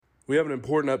We have an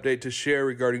important update to share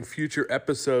regarding future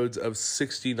episodes of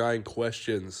 69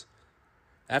 Questions.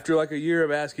 After like a year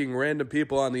of asking random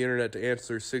people on the internet to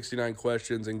answer 69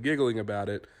 questions and giggling about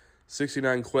it,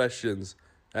 69 Questions,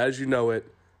 as you know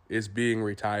it, is being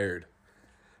retired.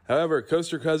 However,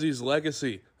 Coaster Cuzzy's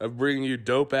legacy of bringing you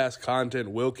dope-ass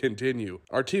content will continue.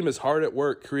 Our team is hard at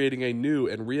work creating a new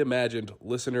and reimagined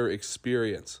listener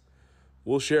experience.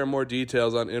 We'll share more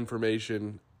details on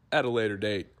information at a later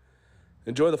date.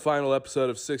 Enjoy the final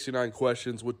episode of 69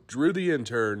 Questions with Drew the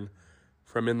Intern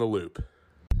from In the Loop.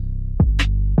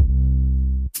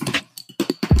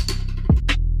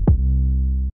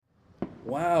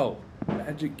 Wow,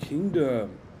 Magic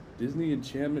Kingdom, Disney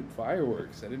Enchantment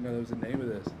Fireworks. I didn't know that was the name of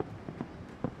this.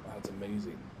 Wow, it's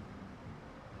amazing.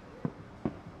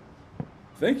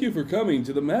 Thank you for coming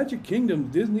to the Magic Kingdom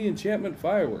Disney Enchantment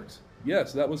Fireworks.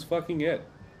 Yes, that was fucking it.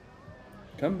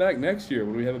 Come back next year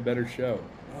when we have a better show.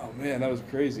 Oh man, that was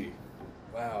crazy.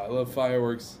 Wow, I love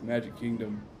fireworks, Magic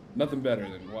Kingdom. Nothing better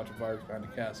than watching fireworks behind a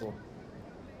castle.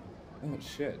 Oh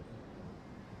shit.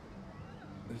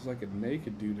 There's like a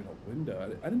naked dude in a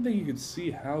window. I didn't think you could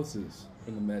see houses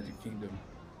from the Magic Kingdom.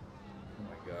 Oh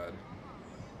my god.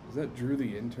 Is that Drew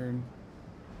the Intern?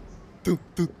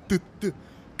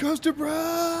 Coaster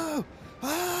Bro!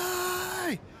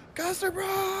 Hi! Coaster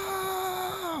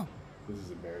Bro! This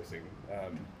is embarrassing.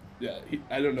 Yeah,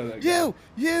 I don't know that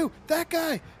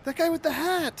guy. That guy with the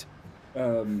hat.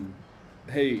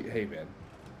 Hey, man.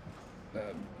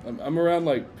 I'm around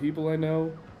like people I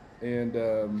know, and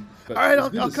but all right, it's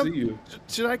good I'll to come. see you.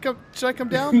 Should I come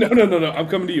down? No. I'm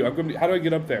coming to you. How do I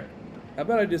get up there? How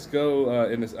about I just go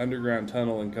in this underground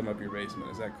tunnel and come up your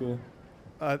basement? Is that cool?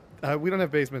 We don't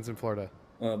have basements in Florida.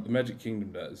 The Magic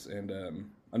Kingdom does, and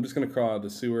I'm just gonna crawl out of the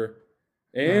sewer.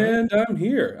 And I'm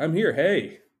here.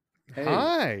 Hey.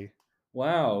 Hi.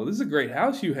 Wow, this is a great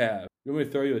house you have. You want me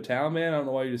to throw you a towel, man? I don't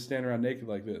know why you just stand around naked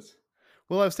like this.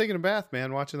 Well, I was taking a bath,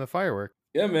 man, watching the fireworks.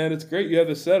 Yeah, man, it's great. You have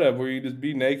the setup where you just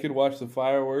be naked, watch the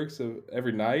fireworks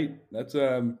every night. That's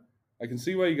I can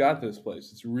see why you got this place.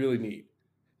 It's really neat.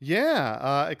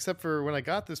 Yeah, except for when I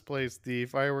got this place, the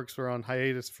fireworks were on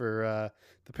hiatus for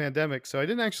the pandemic, so I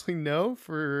didn't actually know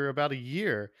for about a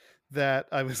year that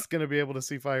I was going to be able to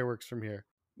see fireworks from here.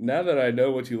 Now that I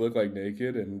know what you look like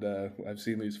naked, and I've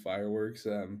seen these fireworks,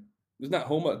 there's not a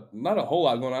whole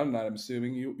lot going on tonight. I'm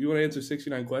assuming you want to answer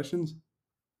 69 questions.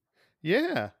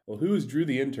 Yeah. Well, who is Drew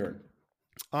the Intern?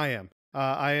 I am.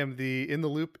 I am the In the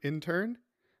Loop intern,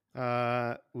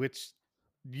 which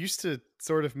used to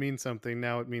sort of mean something.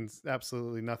 Now it means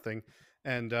absolutely nothing.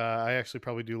 And I actually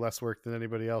probably do less work than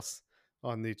anybody else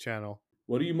on the channel.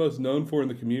 What are you most known for in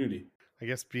the community? I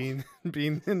guess being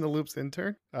In the Loop's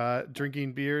intern,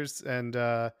 drinking beers and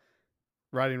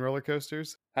riding roller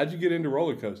coasters. How'd you get into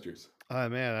roller coasters? Oh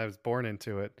man, I was born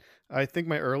into it. I think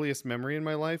my earliest memory in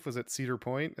my life was at Cedar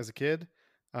Point as a kid.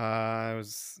 I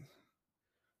was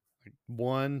like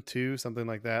 1, 2, something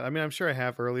like that. I mean, I'm sure I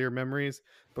have earlier memories,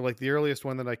 but like the earliest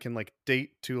one that I can like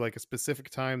date to like a specific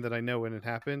time that I know when it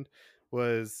happened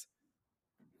was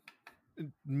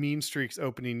Mean Streak's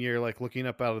opening year, like looking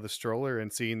up out of the stroller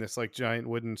and seeing this like giant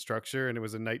wooden structure, and it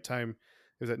was a nighttime.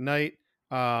 It was at night,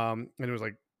 and it was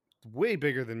like way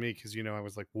bigger than me because I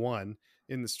was like 1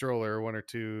 in the stroller, 1 or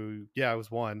 2. Yeah, I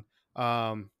was 1.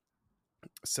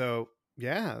 So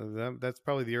yeah, that's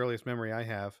probably the earliest memory I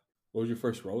have. What was your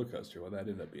first roller coaster? What that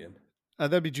ended up being?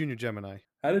 That'd be Junior Gemini.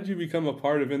 How did you become a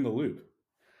part of In the Loop?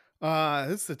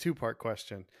 This is a 2-part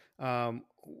question.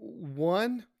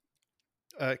 One,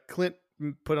 Clint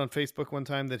put on Facebook one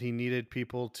time that he needed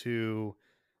people to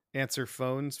answer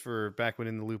phones for back when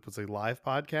In the Loop was a live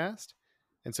podcast.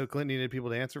 And so Clint needed people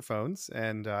to answer phones,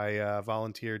 and I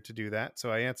volunteered to do that.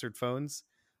 So I answered phones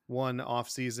one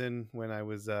off season when I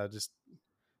was just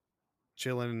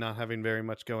chilling and not having very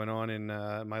much going on in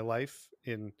my life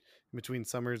in between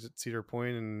summers at Cedar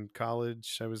Point and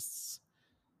college. I was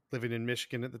living in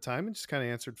Michigan at the time and just kind of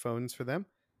answered phones for them.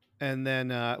 And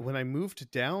then when I moved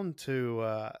down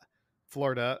to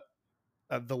Florida,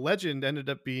 the legend ended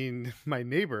up being my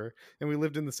neighbor, and we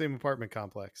lived in the same apartment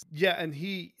complex. Yeah, and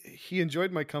he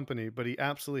enjoyed my company, but he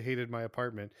absolutely hated my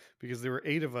apartment because there were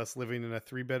 8 of us living in a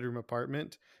 3-bedroom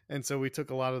apartment, and so we took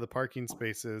a lot of the parking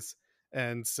spaces,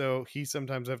 and so he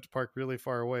sometimes had to park really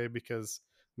far away because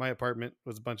my apartment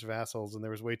was a bunch of assholes, and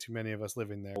there was way too many of us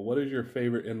living there. What is your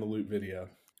favorite In the Loop video?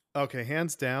 Okay,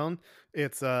 hands down,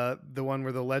 it's the one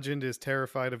where the legend is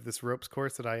terrified of this ropes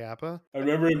course at IAAPA. I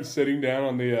remember him sitting down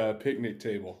on the picnic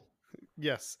table.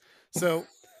 Yes. So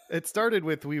it started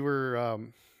with we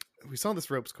saw this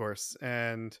ropes course,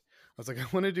 and I was like, I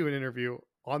want to do an interview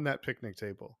on that picnic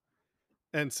table.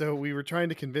 And so we were trying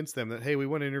to convince them that, hey, we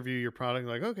want to interview your product.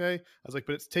 Like, okay. I was like,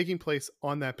 but it's taking place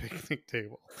on that picnic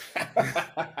table.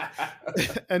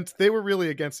 And they were really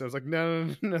against it. I was like, no,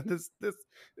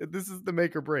 this is the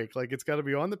make or break. Like, it's got to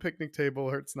be on the picnic table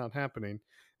or it's not happening.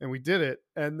 And we did it.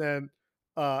 And then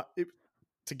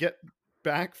to get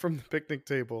back from the picnic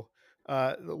table,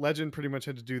 Legend pretty much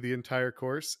had to do the entire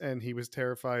course, and he was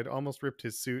terrified, almost ripped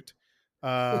his suit,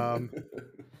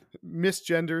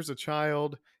 misgenders a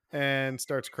child, and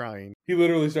starts crying. He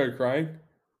literally started crying?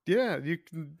 Yeah,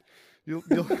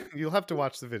 you'll have to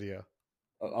watch the video.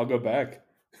 I'll go back.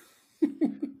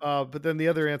 But then the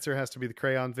other answer has to be the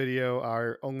crayon video,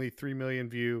 our only 3 million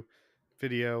view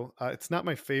video. It's not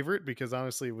my favorite because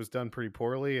honestly it was done pretty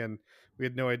poorly, and we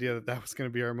had no idea that was going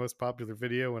to be our most popular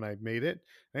video when I made it.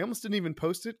 I almost didn't even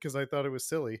post it because I thought it was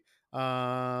silly.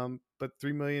 But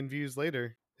 3 million views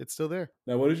later, it's still there.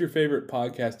 Now, what is your favorite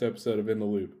podcast episode of In the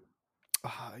Loop?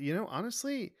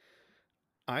 Honestly,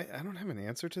 I don't have an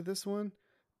answer to this one,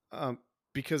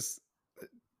 because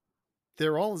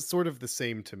they're all sort of the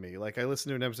same to me. Like, I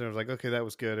listened to an episode and I was like, okay, that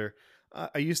was good. Or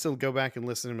I used to go back and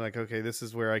listen and be like, okay, this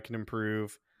is where I can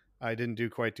improve. I didn't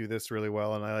do this really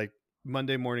well. And I like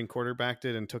Monday morning quarterbacked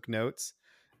it and took notes.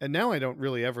 And now I don't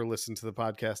really ever listen to the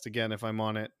podcast again if I'm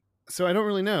on it. So I don't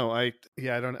really know. I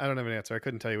don't have an answer. I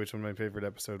couldn't tell you which one my favorite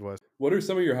episode was. What are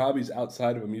some of your hobbies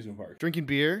outside of amusement parks? Drinking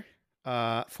beer,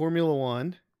 Formula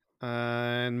One,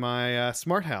 and my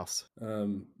smart house.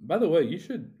 By the way,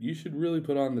 you should really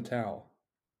put on the towel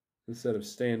instead of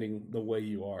standing the way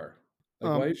you are.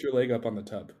 Like, why is your leg up on the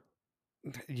tub?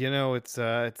 It's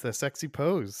a sexy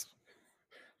pose.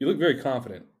 You look very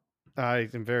confident. I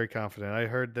am very confident. I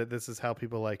heard that this is how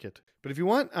people like it. But if you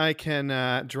want, I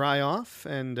can dry off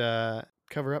and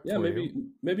cover up. Yeah,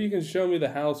 maybe you can show me the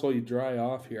house while you dry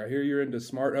off here. I hear you're into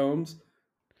smart homes.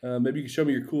 Maybe you can show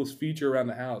me your coolest feature around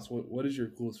the house. What is your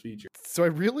coolest feature? So I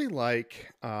really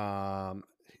like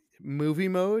movie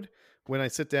mode. When I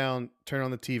sit down, turn on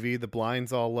the TV, the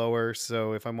blind's all lower.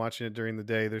 So if I'm watching it during the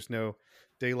day, there's no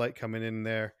daylight coming in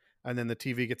there. And then the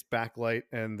TV gets backlight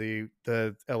and the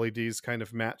LEDs kind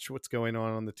of match what's going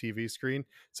on the TV screen.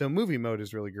 So movie mode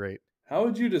is really great. How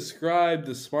would you describe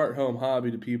the smart home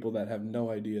hobby to people that have no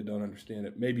idea, don't understand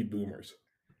it? Maybe boomers.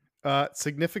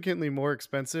 Significantly more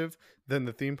expensive than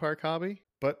the theme park hobby.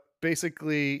 But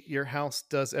basically, your house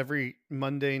does every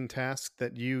mundane task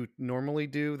that you normally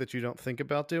do that you don't think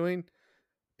about doing.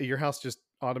 Your house just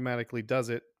automatically does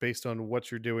it based on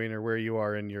what you're doing or where you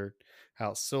are in your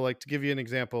house. So like, to give you an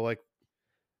example, like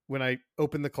when I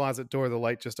open the closet door, the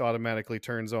light just automatically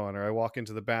turns on, or I walk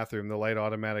into the bathroom, the light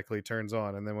automatically turns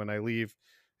on. And then when I leave,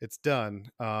 it's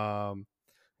done.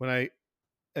 When I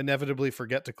inevitably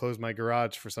forget to close my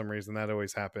garage for some reason, that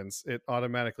always happens. It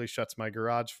automatically shuts my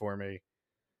garage for me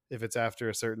if it's after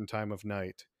a certain time of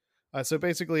night. So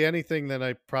basically anything that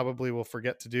I probably will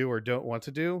forget to do or don't want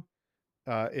to do,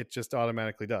 it just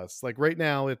automatically does. Like right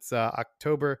now it's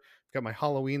October. I've got my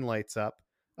Halloween lights up.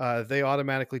 They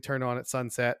automatically turn on at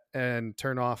sunset and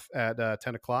turn off at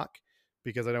 10 o'clock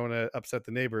because I don't want to upset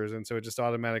the neighbors. And so it just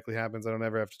automatically happens. I don't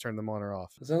ever have to turn them on or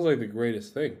off. It sounds like the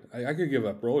greatest thing. I could give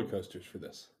up roller coasters for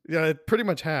this. Yeah, I pretty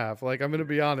much have. Like, I'm going to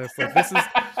be honest. Like,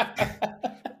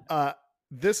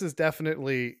 this is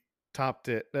definitely topped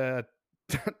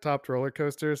roller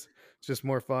coasters. It's just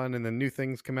more fun. And then new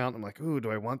things come out. And I'm like, ooh,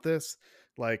 do I want this?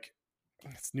 Like,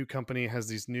 this new company has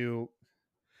these new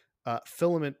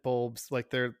filament bulbs.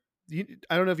 Like I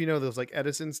don't know if you know those like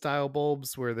Edison style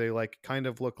bulbs where they like kind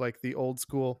of look like the old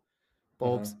school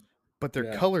bulbs, but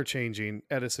they're color changing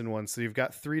Edison ones. So you've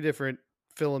got 3 different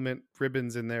filament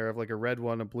ribbons in there of like a red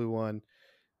one, a blue one,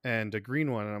 and a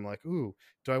green one. And I'm like, ooh,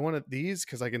 do I want these?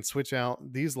 Because I can switch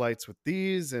out these lights with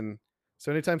these. And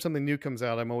so anytime something new comes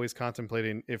out, I'm always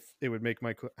contemplating if it would make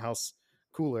my house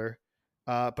cooler.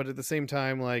 But at the same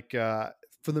time, like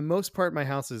for the most part, my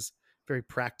house is very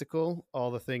practical.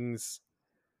 All the things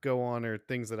go on are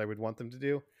things that I would want them to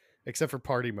do, except for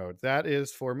party mode. That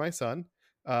is for my son.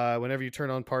 Whenever you turn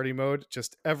on party mode,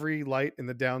 just every light in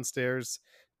the downstairs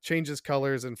changes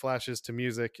colors and flashes to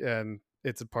music, and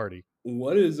it's a party.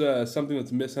 What is something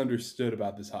that's misunderstood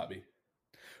about this hobby?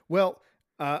 Well,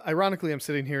 ironically, I'm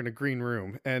sitting here in a green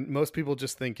room, and most people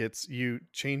just think it's you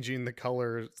changing the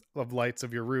colors of lights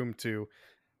of your room to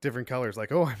different colors.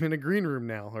 Like, oh, I'm in a green room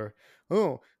now, or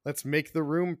oh, let's make the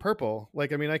room purple.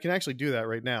 Like, I mean, I can actually do that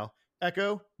right now.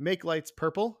 Echo, make lights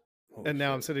purple. Oh, and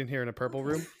now I'm sitting here in a purple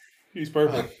room. He's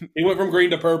purple. He went from green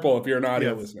to purple, if you're an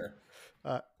audio listener.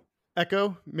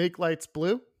 Echo, make lights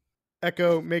blue.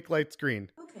 Echo, make lights green.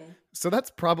 Okay. So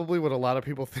that's probably what a lot of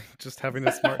people think just having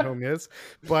a smart home is.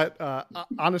 But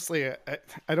honestly,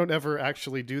 I don't ever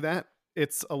actually do that.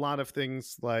 it's a lot of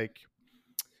things like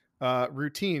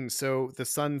routine. So the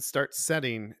sun starts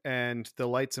setting and the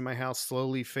lights in my house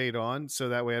slowly fade on. So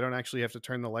that way I don't actually have to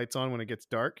turn the lights on when it gets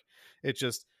dark. It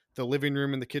just, the living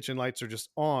room and the kitchen lights are just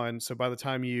on. So by the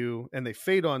time and they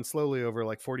fade on slowly over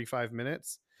like 45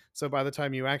 minutes. So by the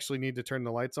time you actually need to turn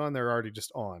the lights on, they're already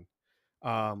just on.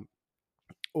 Um,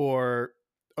 or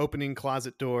opening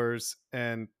closet doors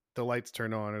and the lights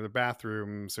turn on, or the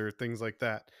bathrooms or things like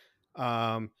that.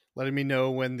 Letting me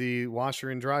know when the washer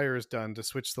and dryer is done to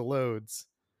switch the loads.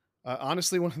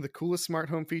 Honestly, one of the coolest smart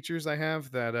home features I have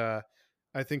that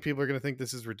I think people are going to think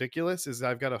this is ridiculous is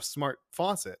I've got a smart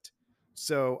faucet.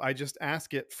 So I just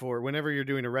ask it for whenever you're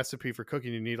doing a recipe for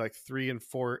cooking, you need like 3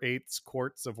 4/8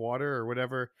 quarts of water or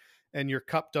whatever, and your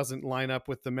cup doesn't line up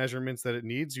with the measurements that it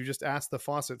needs. You just ask the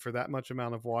faucet for that much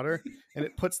amount of water, and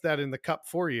it puts that in the cup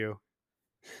for you.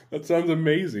 That sounds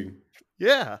amazing.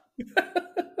 Yeah.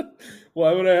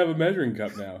 Why would I have a measuring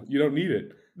cup now? You don't need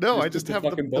it. No, I just put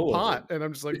have the bowl pot, and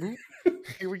I'm just like,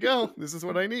 here we go. This is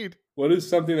what I need. What is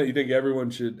something that you think everyone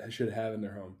should have in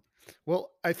their home?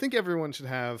 Well, I think everyone should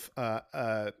have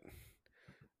an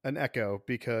Echo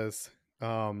because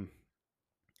I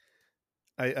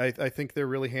think they're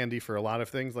really handy for a lot of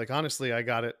things. Like, honestly, I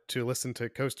got it to listen to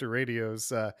Coaster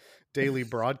Radio's daily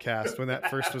broadcast when that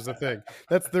first was a thing.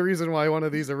 That's the reason why one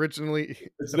of these originally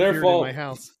appeared in my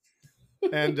house.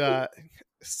 And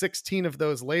 16 of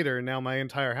those later, now my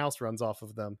entire house runs off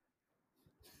of them.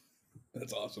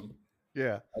 That's awesome.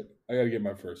 Yeah. I got to get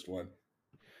my first one.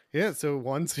 Yeah, so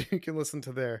once you can listen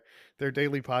to their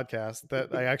daily podcast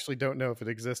that I actually don't know if it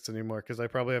exists anymore because I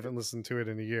probably haven't listened to it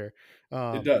in a year.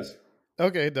 It does.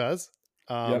 Okay, it does.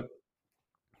 Yep.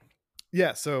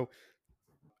 Yeah, so,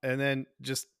 and then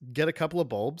just get a couple of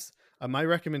bulbs. My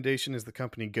recommendation is the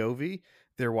company Govee.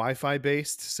 They're Wi-Fi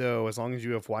based, so as long as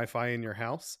you have Wi-Fi in your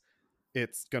house,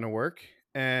 it's going to work.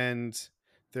 And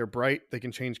they're bright. They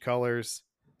can change colors.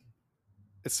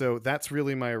 So that's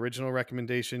really my original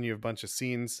recommendation. You have a bunch of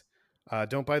scenes.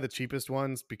 Don't buy the cheapest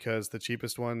ones because the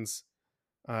cheapest ones,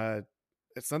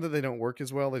 it's not that they don't work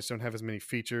as well. They just don't have as many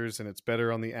features, and it's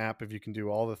better on the app if you can do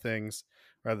all the things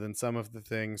rather than some of the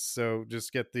things. So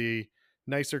just get the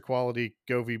nicer quality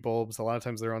Govee bulbs. A lot of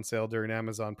times they're on sale during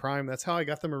Amazon Prime. That's how I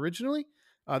got them originally.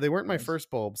 They weren't my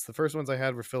first bulbs. The first ones I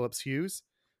had were Philips Hues,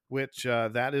 which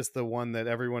that is the one that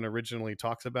everyone originally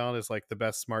talks about as like the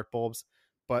best smart bulbs,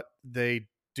 but they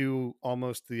do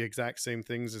almost the exact same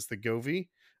things as the Govee.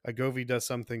 A Govee does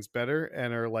some things better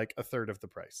and are like a third of the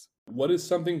price. What is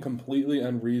something completely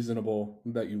unreasonable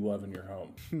that you love in your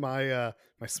home? My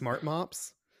smart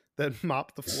mops that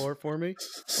mop the floor for me.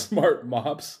 Smart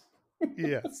mops?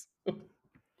 Yes.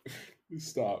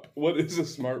 Stop. What is a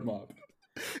smart mop?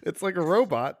 It's like a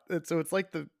robot. So it's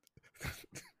like the...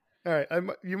 All right,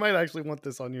 you might actually want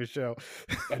this on your show.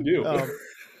 I do.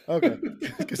 Okay,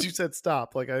 because you said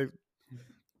stop. Like I...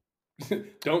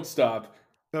 Don't stop.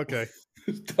 Okay.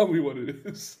 Tell me what it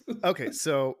is. Okay,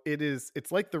 so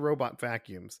it's like the robot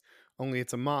vacuums, only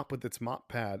it's a mop with its mop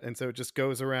pad, and so it just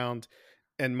goes around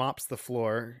and mops the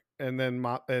floor, and then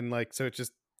so it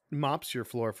just mops your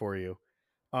floor for you.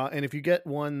 And if you get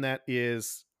one that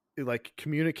is like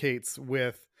communicates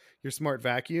with your smart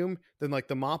vacuum, then like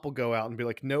the mop will go out and be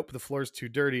like, nope, the floor's too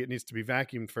dirty, it needs to be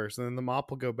vacuumed first, and then the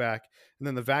mop will go back, and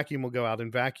then the vacuum will go out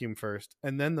and vacuum first,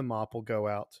 and then the mop will go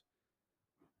out.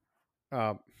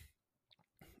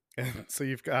 And so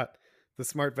you've got the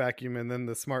smart vacuum and then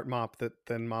the smart mop that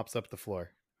then mops up the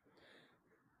floor.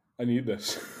 I need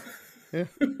this. Yeah.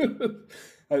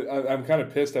 I'm kind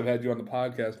of pissed I've had you on the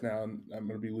podcast now, and I'm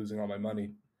going to be losing all my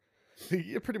money.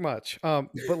 Yeah, pretty much.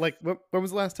 But like, when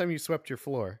was the last time you swept your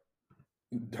floor?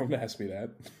 Don't ask me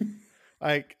that.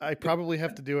 I probably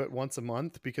have to do it once a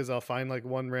month because I'll find like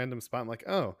one random spot. I'm like,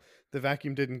 oh, the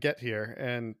vacuum didn't get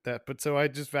here, but so I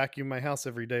just vacuum my house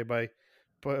every day by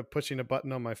pushing a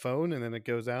button on my phone, and then it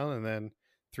goes out, and then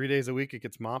 3 days a week it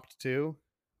gets mopped too.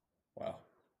 Wow.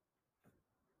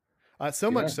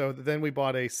 Much so that then we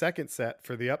bought a second set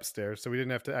for the upstairs, so we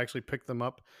didn't have to actually pick them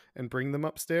up and bring them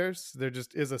upstairs. There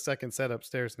just is a second set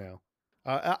upstairs now.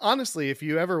 Honestly, if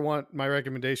you ever want my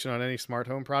recommendation on any smart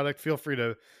home product, feel free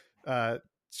to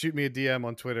shoot me a DM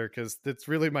on Twitter, because it's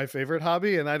really my favorite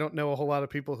hobby, and I don't know a whole lot of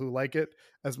people who like it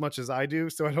as much as I do,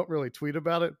 so I don't really tweet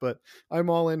about it, but I'm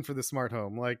all in for the smart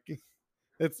home. Like,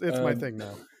 it's my thing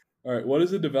now. All right, what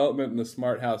is the development in the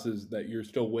smart houses that you're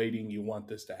still waiting you want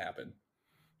this to happen?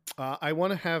 I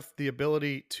want to have the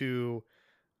ability to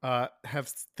have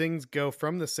things go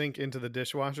from the sink into the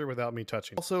dishwasher without me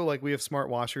touching. Also, like, we have smart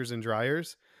washers and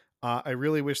dryers. I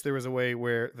really wish there was a way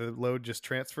where the load just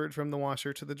transferred from the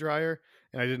washer to the dryer,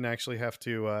 and I didn't actually have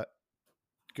to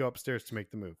go upstairs to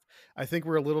make the move. I think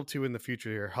we're a little too in the future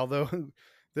here, although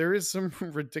there is some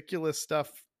ridiculous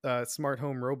stuff. Smart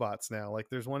home robots now. Like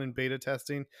there's one in beta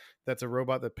testing that's a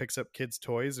robot that picks up kids'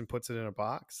 toys and puts it in a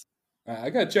box.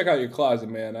 I gotta check out your closet,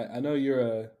 man. I know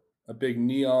you're a big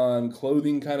neon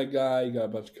clothing kind of guy. You got a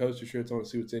bunch of coaster shirts. I want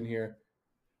to see what's in here.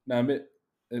 Now,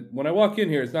 when I walk in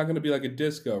here, it's not going to be like a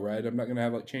disco, right? I'm not going to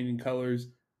have like changing colors.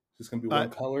 It's just going to be one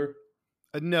color.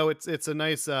 No, it's a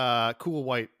nice cool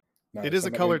white. Nice. It is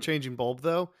a color changing bulb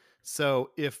though. So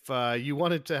if you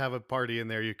wanted to have a party in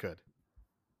there, you could.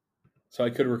 So I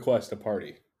could request a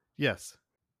party. Yes.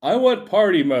 I want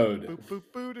party mode.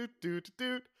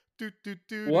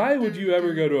 Why would you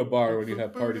ever go to a bar when you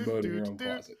have party mode in your own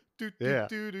closet? Yeah.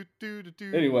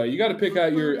 Anyway, you got to pick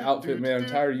out your outfit, man. I'm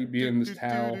tired of you being in this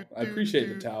towel. I appreciate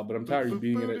the towel, but I'm tired of you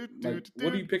being in it. Like,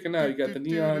 what are you picking out? You got the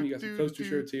neon, you got the coaster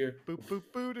shirts here.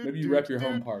 Maybe you rep your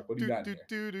home park. What do you got in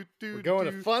here? We're going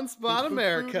to Fun Spot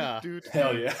America.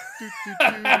 Hell yeah.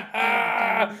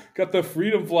 Got the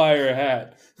Freedom Flyer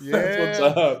hat. Yeah. That's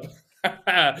what's up.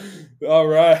 All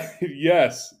right.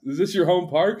 Yes. Is this your home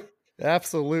park?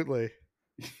 Absolutely.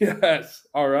 Yes.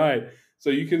 All right. So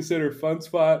you consider Fun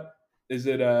Spot? Is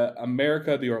it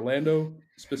America, the Orlando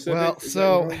specific? Well,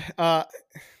 so I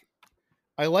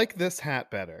like this hat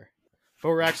better, but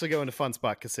we're actually going to Fun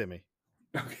Spot Kissimmee.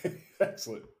 Okay,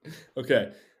 excellent.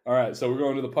 Okay, all right. So we're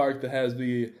going to the park that has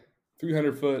the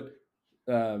 300-foot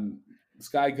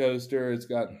sky coaster. It's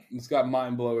got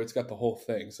Mind Blower. It's got the whole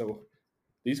thing. So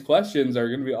these questions are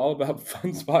going to be all about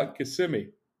Fun Spot Kissimmee.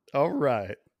 All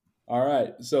right. All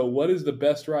right. So what is the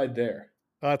best ride there?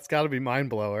 It's got to be Mind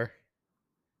Blower.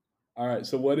 All right.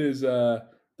 So what is the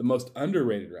most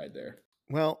underrated ride there?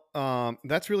 Well,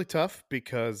 that's really tough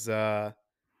because all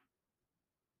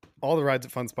the rides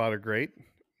at Fun Spot are great,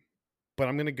 but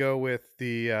I'm going to go with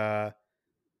the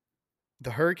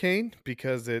Hurricane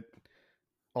because it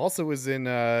also is in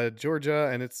Georgia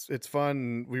and it's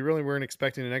fun. We really weren't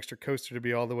expecting an extra coaster to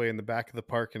be all the way in the back of the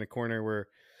park in a corner. We're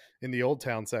in the Old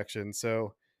Town section,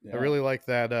 so yeah. I really like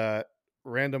that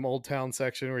random Old Town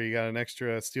section where you got an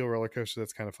extra steel roller coaster.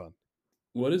 That's kind of fun.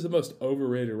 What is the most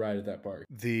overrated ride at that park?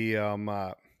 The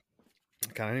God,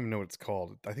 I don't even know what it's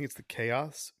called. I think it's the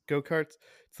Chaos go-karts.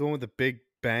 It's the one with the big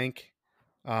bank.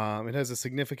 It has a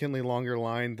significantly longer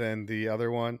line than the other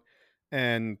one,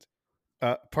 and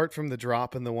apart from the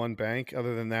drop in the one bank,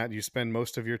 other than that, you spend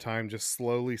most of your time just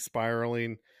slowly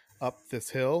spiraling up this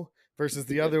hill. Versus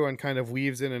the other one kind of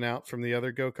weaves in and out from the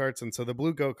other go-karts, and so the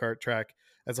blue go-kart track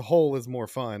as a whole is more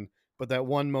fun, but that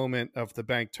one moment of the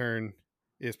bank turn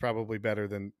is probably better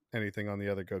than anything on the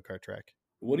other go-kart track.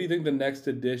 What do you think the next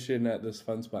addition at this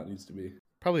Fun Spot needs to be?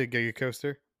 Probably a Giga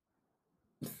Coaster.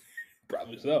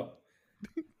 Probably so.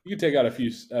 You can take out a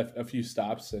few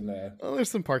stops and well, there's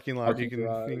some parking lot you can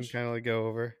kind of like go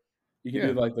over. You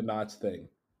can do like the Knott's thing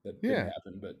that didn't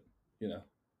happen, but you know.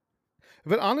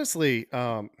 But honestly,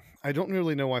 I don't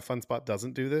really know why Fun Spot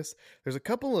doesn't do this. There's a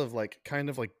couple of like kind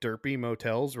of like derpy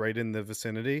motels right in the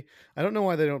vicinity. I don't know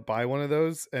why they don't buy one of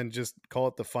those and just call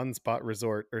it the Fun Spot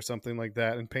Resort or something like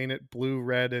that and paint it blue,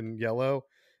 red, and yellow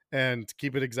and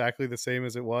keep it exactly the same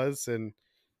as it was and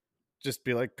just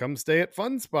be like, come stay at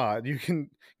Fun Spot. You can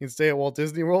stay at Walt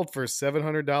Disney World for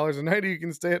 $700 a night, or you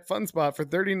can stay at Fun Spot for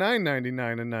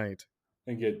 $39.99 a night.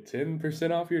 And get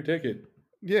 10% off your ticket.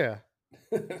 Yeah.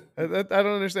 I don't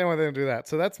understand why they don't do that.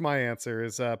 So that's my answer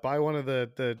is buy one of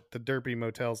the derpy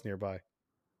motels nearby.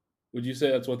 Would you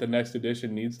say that's what the next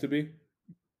edition needs to be?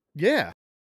 Yeah.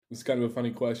 It's kind of a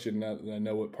funny question now that I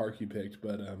know what park you picked,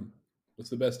 but what's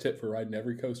the best tip for riding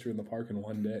every coaster in the park in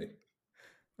one day?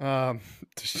 To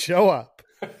show up.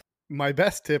 My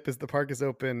best tip is the park is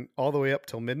open all the way up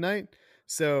till midnight.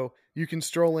 So you can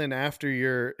stroll in after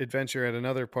your adventure at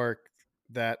another park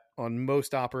that on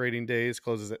most operating days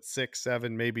closes at 6,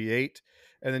 7, maybe 8.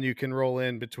 And then you can roll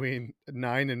in between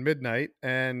 9 and midnight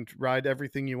and ride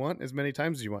everything you want as many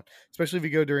times as you want, especially if you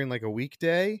go during like a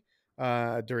weekday,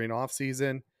 during off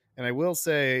season. And I will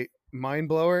say Mind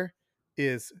Blower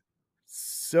is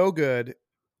so good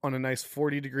on a nice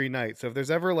 40-degree night. So if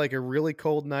there's ever like a really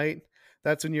cold night,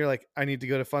 that's when you're like, I need to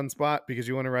go to Fun Spot because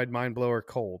you want to ride Mind Blower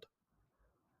cold.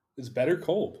 It's better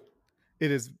cold.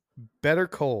 It is better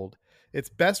cold. Its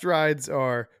best rides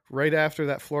are right after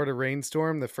that Florida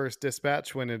rainstorm, the first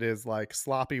dispatch when it is like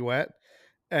sloppy wet.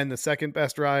 And the second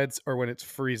best rides are when it's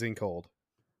freezing cold.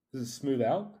 Does it smooth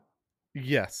out?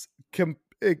 Yes.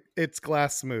 It's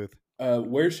glass smooth.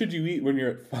 Where should you eat when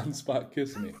you're at Fun Spot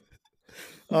Kissimmee?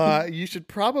 You should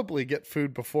probably get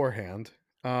food beforehand.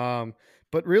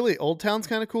 But really, Old Town's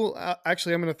kind of cool.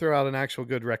 Actually, I'm going to throw out an actual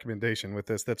good recommendation with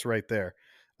this. That's right there.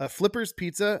 Flippers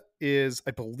Pizza is,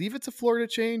 I believe it's a Florida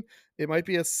chain. It might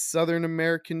be a Southern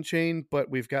American chain, but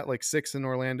we've got like 6 in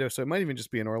Orlando, so it might even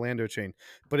just be an Orlando chain.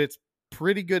 But it's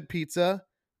pretty good pizza.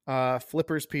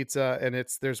 Flippers Pizza, and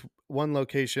there's one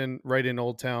location right in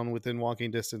Old Town within walking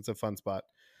distance of Fun Spot.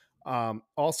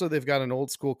 Also, they've got an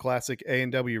old school classic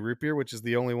A&W root beer, which is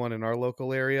the only one in our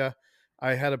local area.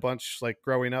 I had a bunch like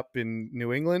growing up in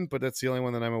New England, but that's the only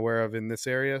one that I'm aware of in this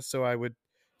area. So I would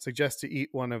suggest to eat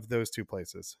one of those 2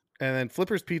 places. And then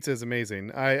Flippers Pizza is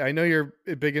amazing. I know you're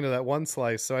big into that one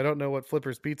slice, so I don't know what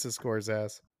Flippers Pizza scores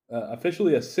as.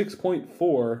 Officially a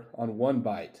 6.4 on one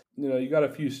bite. You got a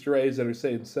few strays that are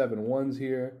saying 7.1s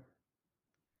here.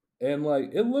 And like,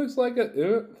 it looks like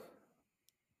Drew,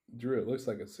 it looks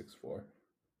like a 6.4.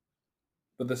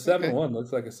 But the 7.1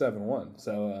 looks like a 7.1.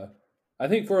 So I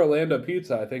think for Orlando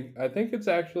Pizza, I think it's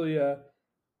actually a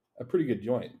pretty good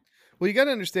joint. Well, you got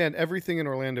to understand everything in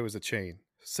Orlando is a chain.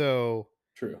 So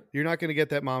true. You're not going to get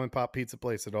that mom and pop pizza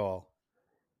place at all.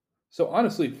 So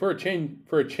honestly, for a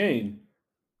chain,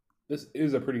 this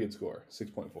is a pretty good score,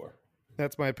 6.4.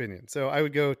 That's my opinion. So I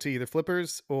would go to either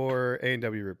Flippers or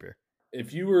A&W root beer.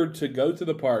 If you were to go to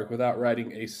the park without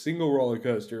riding a single roller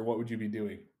coaster, what would you be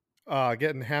doing?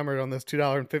 Getting hammered on those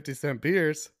 $2.50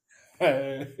 beers. You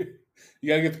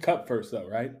got to get the cup first, though,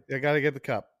 right? You got to get the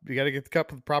cup. You got to get the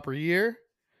cup of the proper year.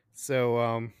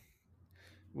 So,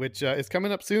 which is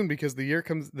coming up soon because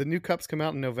the new cups come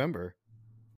out in November.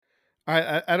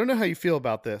 I don't know how you feel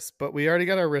about this, but we already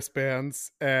got our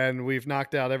wristbands and we've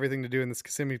knocked out everything to do in this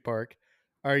Kissimmee Park.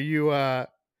 Are you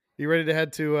ready to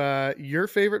head to your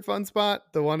favorite fun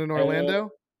spot, the one in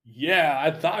Orlando? Yeah, I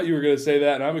thought you were going to say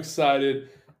that, and I'm excited.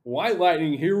 White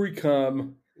Lightning, here we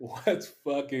come. Let's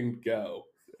fucking go.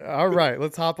 All right,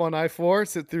 let's hop on I-4,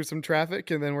 sit through some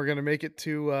traffic, and then we're going to make it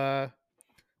to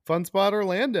Fun Spot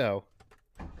Orlando.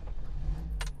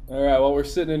 All right, well, we're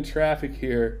sitting in traffic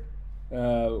here.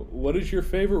 What is your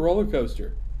favorite roller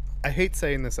coaster? I hate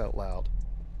saying this out loud.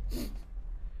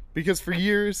 Because for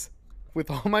years, with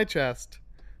all my chest,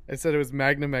 I said it was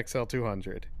Magnum XL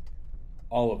 200.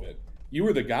 All of it. You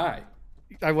were the guy.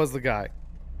 I was the guy.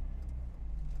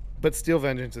 But Steel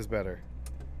Vengeance is better.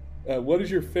 What is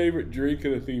your favorite drink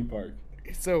in a theme park?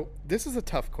 So this is a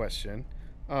tough question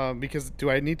because do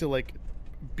I need to like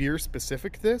beer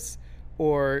specific this,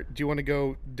 or do you want to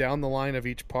go down the line of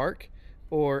each park,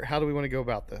 or how do we want to go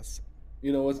about this?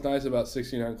 What's nice about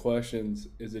 69 Questions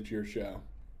is it's your show.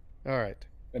 All right.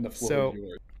 And the floor is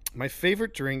yours. My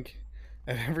favorite drink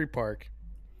at every park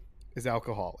is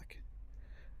alcoholic.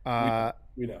 We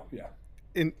know, yeah.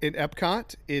 In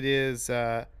Epcot, it is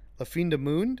La Fin de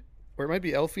Monde, or it might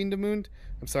be El Fin de Monde.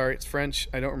 I'm sorry, it's French.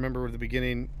 I don't remember the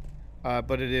beginning,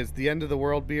 but it is the end of the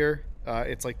world beer.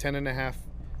 It's like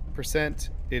 10.5%.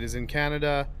 It is in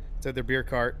Canada. It's at their beer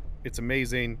cart. It's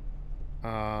amazing.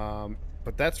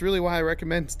 But that's really why I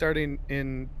recommend starting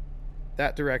in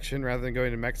that direction rather than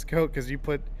going to Mexico, because you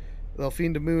put El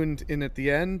Fin de Monde in at the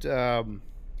end.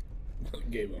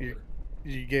 Game over.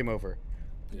 Game over.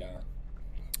 Yeah.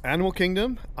 Animal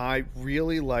Kingdom, I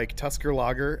really like Tusker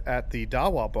Lager at the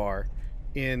Dawa Bar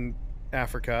in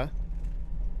Africa.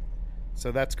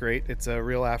 So that's great. It's a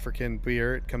real African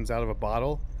beer. It comes out of a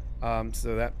bottle.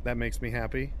 So that makes me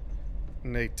happy.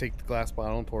 And they take the glass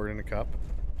bottle and pour it in a cup.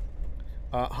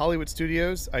 Hollywood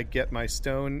Studios, I get my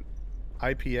Stone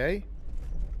IPA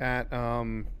at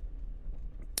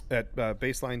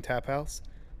Baseline Tap House.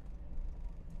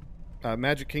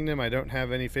 Magic Kingdom, I don't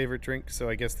have any favorite drink, so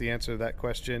I guess the answer to that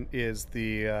question is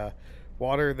the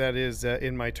water that is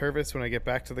in my Tervis when I get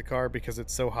back to the car because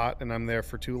it's so hot and I'm there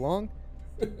for too long.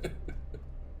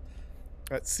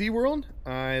 At SeaWorld,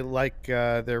 I like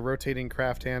their rotating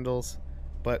craft handles,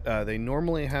 but they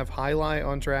normally have Jai Alai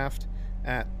on draft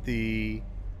at the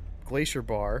Glacier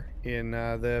Bar in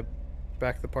the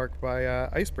back of the park by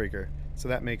Icebreaker, so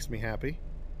that makes me happy.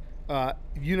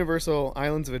 Universal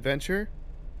Islands of Adventure,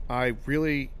 I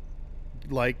really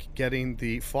like getting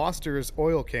the Foster's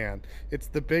oil can. It's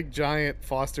the big giant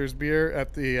Foster's beer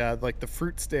at the like the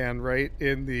fruit stand right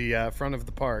in the front of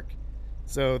the park.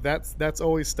 So that's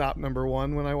always stop number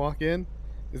one when I walk in,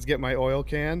 is get my oil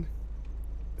can.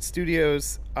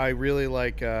 Studios, I really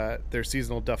like their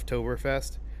seasonal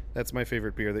Dufftoberfest. That's my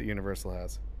favorite beer that Universal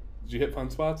has. Did you hit Fun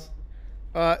Spots?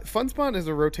 Fun Spot is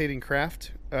a rotating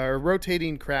craft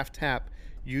tap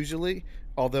usually,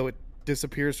 although it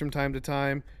disappears from time to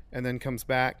time and then comes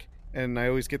back, and I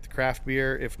always get the craft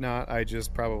beer. If not, I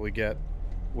just probably get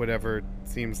whatever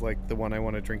seems like the one I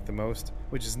want to drink the most,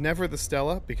 which is never the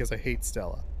Stella because I hate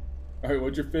Stella. All right,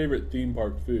 what's your favorite theme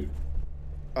park food?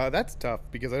 That's tough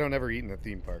because I don't ever eat in the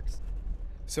theme parks.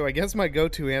 So I guess my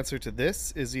go-to answer to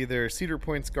this is either Cedar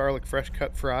Point's garlic fresh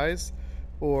cut fries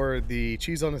or the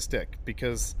cheese on a stick,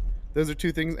 because those are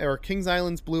two things, or Kings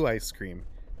Island's blue ice cream.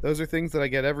 Those are things that I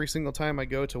get every single time I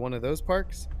go to one of those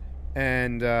parks,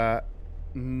 and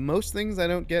most things I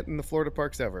don't get in the Florida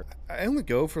parks ever. I only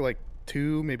go for like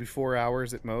 2, maybe 4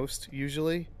 hours at most,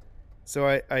 usually. So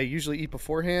I usually eat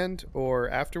beforehand or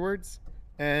afterwards,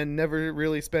 and never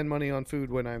really spend money on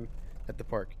food when I'm at the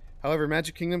park. However,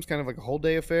 Magic Kingdom's kind of like a whole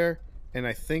day affair, and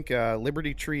I think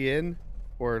Liberty Tree Inn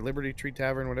or Liberty Tree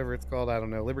Tavern, whatever it's called, I don't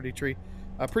know, Liberty Tree,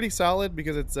 pretty solid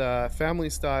because it's family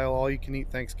style, all you can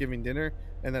eat Thanksgiving dinner,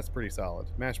 and that's pretty solid.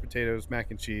 Mashed potatoes,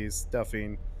 mac and cheese,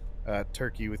 stuffing,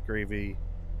 turkey with gravy,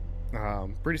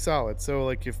 pretty solid. So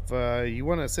like if you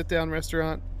want a sit down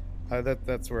restaurant,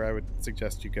 that's where I would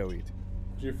suggest you go eat.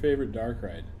 What's your favorite dark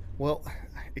ride? Well,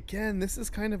 again, this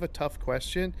is kind of a tough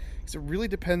question because it really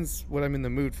depends what I'm in the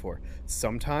mood for.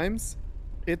 Sometimes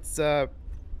it's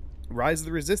Rise of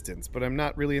the Resistance, but I'm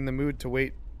not really in the mood to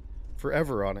wait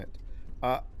forever on it.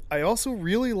 I also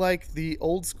really like the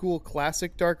old school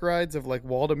classic dark rides of like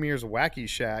Waldemir's Wacky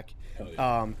Shack. Hell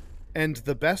yeah. And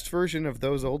the best version of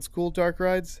those old school dark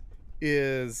rides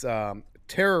is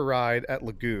Terror Ride at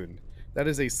Lagoon. That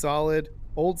is a solid,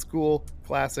 old school,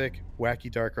 classic,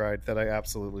 wacky dark ride that I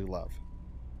absolutely love.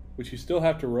 Which you still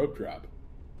have to rope drop.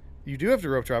 You do have to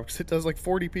rope drop because it does like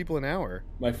 40 people an hour.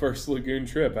 My first lagoon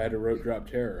trip, I had to rope drop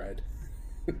Terror Ride.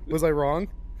 Was I wrong?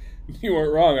 You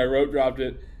weren't wrong. I rope dropped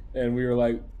it, and we were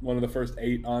like one of the first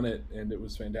 8 on it, and it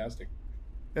was fantastic.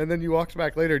 And then you walked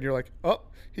back later and you're like, oh,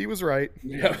 he was right.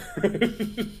 Yeah.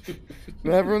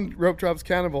 Not everyone rope drops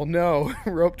Cannibal. No,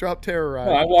 rope drop Terror Ride.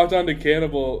 No, I walked onto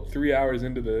Cannibal 3 hours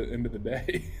into the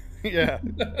day. Yeah.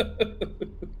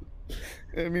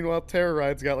 And meanwhile, Terror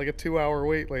Ride's got like a 2-hour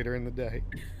wait later in the day.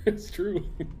 It's true.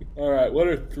 All right, what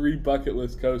are 3 bucket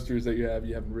list coasters that you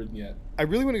haven't ridden yet? I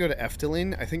really want to go to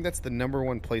Efteling. I think that's the number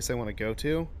one place I want to go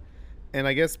to. And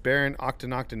I guess Baron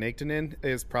Octonoctonactonin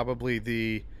is probably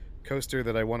the coaster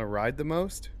that I want to ride the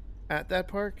most at that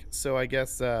park. So I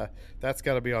guess that's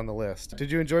got to be on the list. Did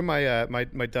you enjoy my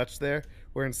my Dutch there,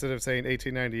 where instead of saying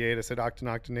 1898, I said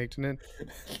Octonoctonactonin?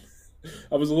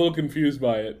 I was a little confused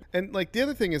by it. And like the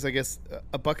other thing is, I guess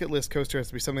a bucket list coaster has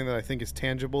to be something that I think is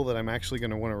tangible, that I'm actually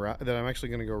going to want to that I'm actually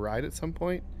going to go ride at some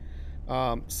point.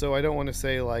 So I don't want to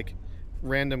say like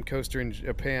random coaster in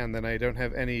Japan that I don't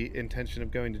have any intention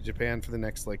of going to Japan for the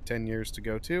next like 10 years to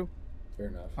go to. Fair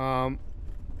enough.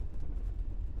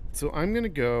 So I'm going to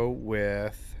go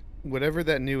with whatever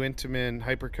that new Intamin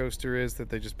hypercoaster is that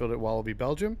they just built at Wallaby,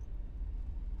 Belgium.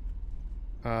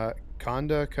 Conda,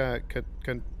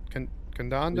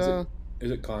 Condanda?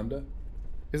 Is it Conda?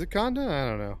 Is it Conda? I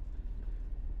don't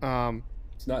know.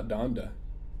 It's not Donda.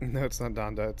 No, it's not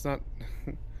Donda. It's not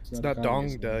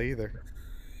Dongda either.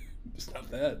 It's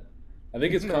not that. I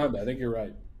think it's Conda. I think you're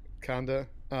right. Conda.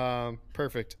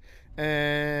 Perfect.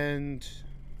 And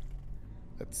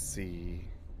let's see.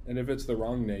 And if it's the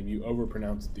wrong name, you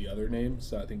overpronounce the other name,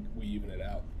 so I think we even it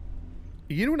out.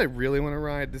 You know what I really want to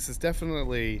ride? This is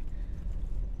definitely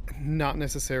not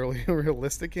necessarily a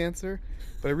realistic answer,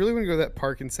 but I really want to go to that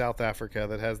park in South Africa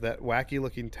that has that wacky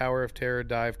looking Tower of Terror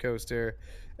dive coaster,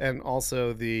 and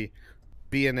also the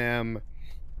B&M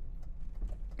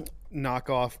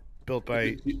knockoff built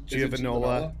by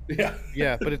Giovanola. Yeah.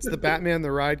 Yeah, but it's the Batman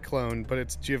the Ride clone, but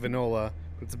it's Giovanola,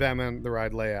 but it's the Batman the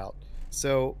Ride layout.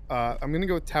 So I'm going to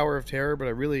go with Tower of Terror, but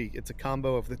it's a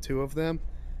combo of the two of them,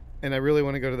 and I really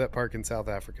want to go to that park in South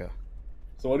Africa.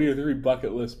 So what are your 3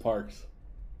 bucket list parks?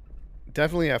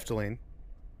 Definitely Efteling.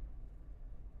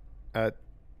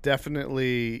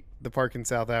 Definitely the park in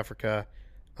South Africa,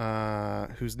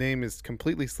 whose name is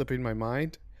completely slipping my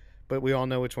mind, but we all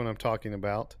know which one I'm talking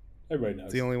about. Everybody knows.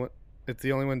 It's the only one. It's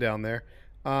the only one down there.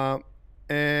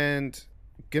 And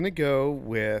gonna go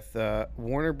with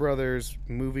Warner Brothers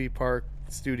movie park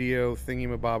studio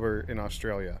thingy-mabobber in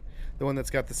Australia. The one that's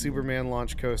got the Superman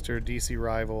launch coaster, DC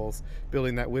Rivals,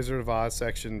 building that Wizard of Oz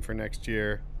section for next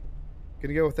year.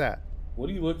 Gonna go with that. What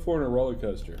do you look for in a roller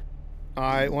coaster?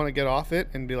 I want to get off it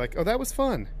and be like, oh, that was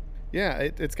fun. Yeah,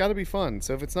 it's got to be fun.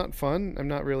 So if it's not fun, I'm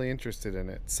not really interested in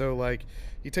it. So like,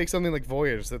 you take something like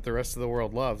Voyage that the rest of the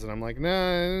world loves, and I'm like,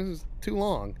 nah, it's too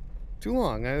long. Too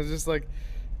long. I was just like...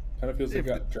 Kind of feels like I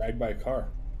got dragged by a car.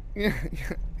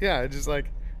 Yeah, just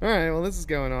like, all right, well, this is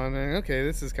going on. Okay,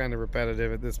 this is kind of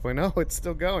repetitive at this point. Oh, it's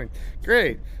still going.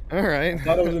 Great. All right. I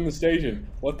thought it was in the station.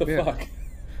 What the fuck?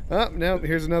 Oh, no,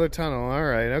 here's another tunnel. All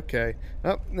right, okay.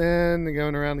 Oh, and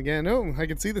going around again. Oh, I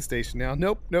can see the station now.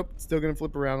 Nope. Still going to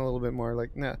flip around a little bit more.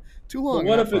 Like, nah, too long.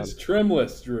 But what if it's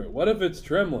trimless, Drew? What if it's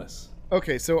trimless?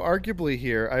 Okay, so arguably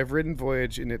here, I've ridden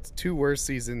Voyage in its 2 worst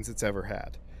seasons it's ever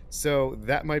had. So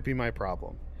that might be my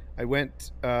problem. I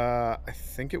went, I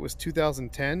think it was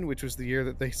 2010, which was the year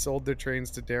that they sold their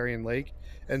trains to Darien Lake.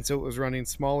 And so it was running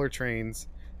smaller trains.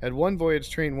 Had one Voyage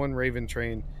train, one Raven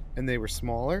train, and they were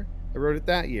smaller. I rode it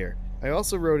that year. I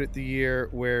also rode it the year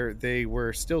where they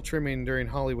were still trimming during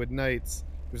Hollywood Nights.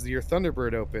 It was the year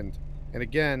Thunderbird opened. And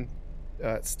again,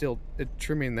 still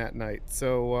trimming that night.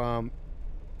 So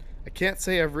I can't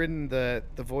say I've ridden the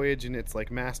Voyage in its like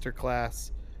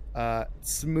masterclass,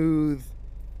 smooth,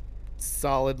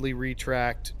 solidly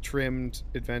retracked, trimmed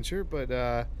adventure,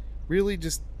 but really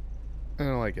just I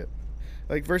don't like it.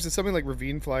 Like versus something like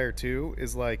Ravine Flyer 2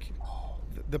 is like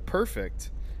the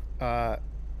perfect uh,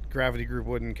 gravity group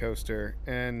wooden coaster,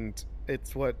 and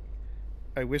it's what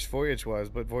I wish Voyage was,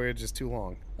 but Voyage is too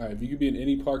long. All right, if you could be in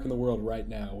any park in the world right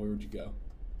now, where would you go?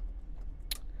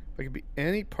 If I could be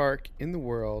any park in the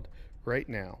world right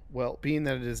now, well, being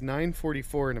that it is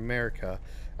 9:44 in America,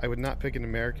 I would not pick an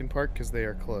American park because they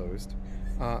are closed.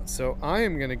 So I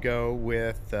am going to go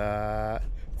with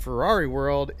Ferrari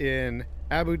World in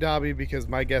Abu Dhabi because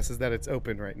my guess is that it's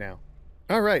open right now.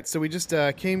 All right, so we just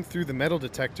came through the metal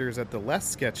detectors at the less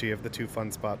sketchy of the two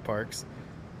Fun Spot parks.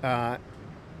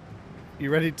 You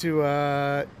ready to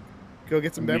go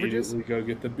get some beverages? We go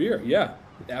get the beer. Yeah,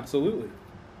 absolutely.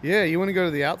 Yeah, you want to go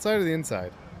to the outside or the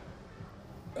inside?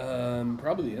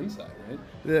 Probably the inside, right?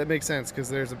 That makes sense because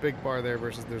there's a big bar there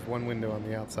versus there's one window on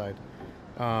the outside.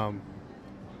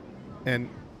 And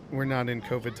we're not in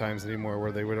COVID times anymore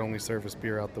where they would only service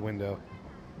beer out the window.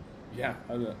 Yeah,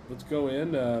 let's go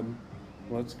in.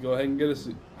 Let's go ahead and get us.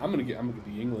 I'm gonna get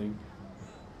the Yingling.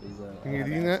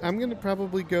 I'm gonna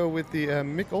probably go with the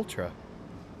Mick Ultra.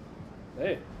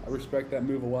 Hey, I respect that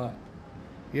move a lot.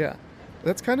 Yeah,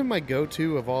 that's kind of my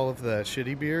go-to of all of the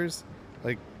shitty beers.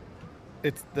 Like,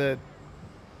 it's the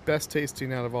best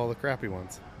tasting out of all the crappy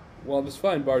ones. While this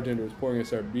fine bartender is pouring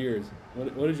us our beers,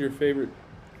 what is your favorite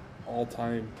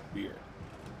all-time beer?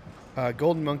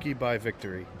 Golden Monkey by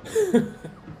Victory.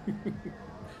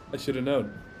 I should have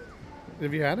known.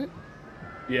 Have you had it?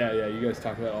 Yeah, you guys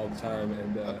talk about it all the time.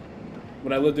 And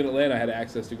when I lived in Atlanta, I had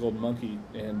access to Golden Monkey,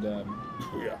 and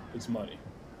yeah, it's money.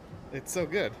 It's so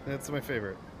good. That's my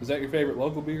favorite. Is that your favorite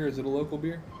local beer? Is it a local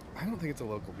beer? I don't think it's a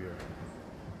local beer.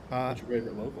 What's your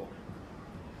favorite local?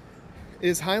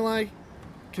 Is High Life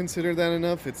considered that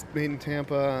enough? It's made in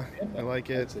Tampa. I like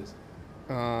it. If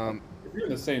you're in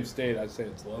the same state, I'd say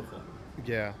it's local.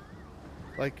 Yeah.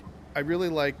 Like, I really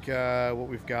like what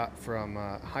we've got from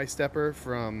High Stepper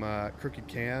from Crooked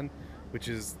Can, which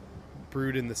is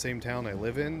brewed in the same town I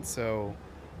live in, so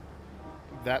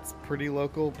that's pretty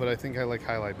local, but I think I like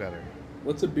High Life better.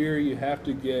 What's a beer you have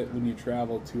to get when you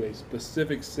travel to a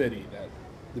specific city that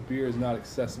the beer is not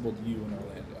accessible to you in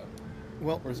Orlando?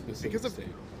 Well, or a specific state?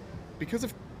 Because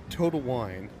of Total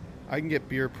Wine, I can get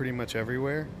beer pretty much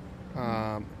everywhere.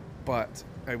 But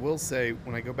I will say,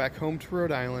 when I go back home to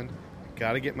Rhode Island, I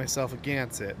got to get myself a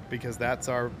Gansett because that's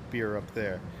our beer up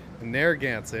there. A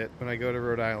Narragansett when I go to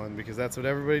Rhode Island because that's what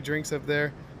everybody drinks up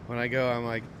there. When I go, I'm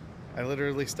like, I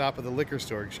literally stop at the liquor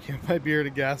store because you can't buy beer at a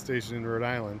gas station in Rhode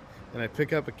Island, and I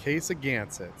pick up a case of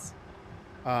Gansets.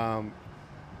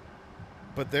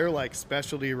 But they're like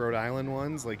specialty Rhode Island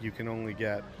ones, like you can only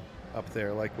get up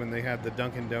there. Like when they had the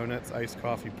Dunkin' Donuts iced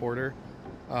coffee porter,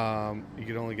 you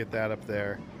could only get that up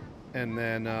there. And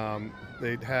then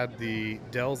they had the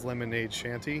Dell's Lemonade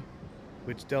Shanty,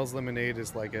 which Dell's Lemonade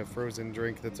is like a frozen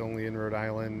drink that's only in Rhode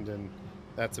Island, and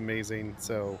that's amazing.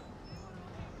 So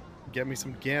get me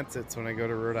some Gansets when I go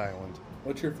to Rhode Island.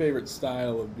 What's your favorite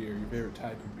style of beer, your favorite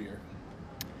type of beer?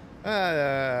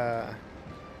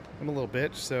 I'm a little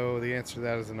bitch, so the answer to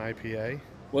that is an IPA.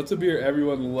 What's a beer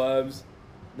everyone loves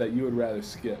that you would rather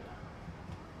skip?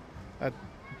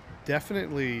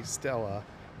 Definitely Stella.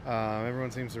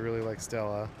 Everyone seems to really like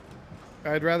Stella.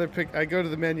 I'd rather I go to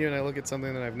the menu and I look at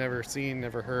something that I've never seen,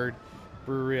 never heard,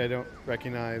 brewery I don't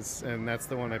recognize, and that's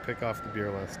the one I pick off the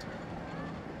beer list.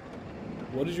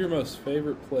 What is your most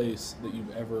favorite place that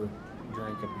you've ever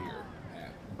drank a beer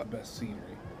at? The best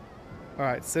scenery? All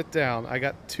right, sit down. I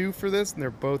got 2 for this, and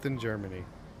they're both in Germany.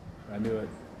 I knew it.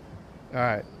 All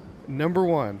right. Number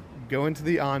 1, go into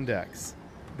the Ondex.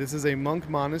 This is a monk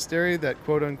monastery that,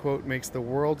 quote-unquote, makes the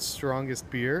world's strongest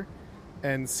beer.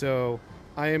 And so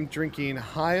I am drinking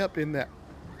high up in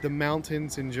the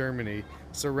mountains in Germany,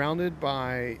 surrounded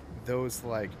by those,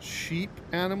 like, sheep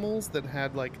animals that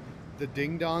had, like, the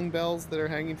ding-dong bells that are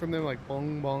hanging from them, like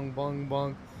bong, bong, bong,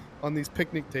 bong, on these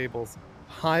picnic tables,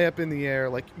 high up in the air.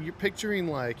 Like, you're picturing,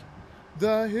 like,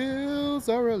 the hills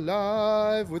are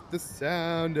alive with the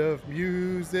sound of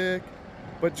music.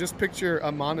 but just picture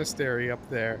a monastery up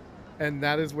there, and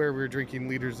that is where we're drinking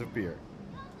liters of beer.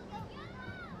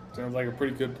 Sounds like a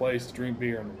pretty good place to drink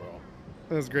beer in the world.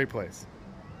 That was a great place.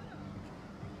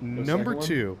 The Number second one?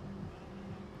 2,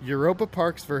 Europa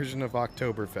Park's version of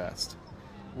Oktoberfest,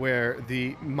 where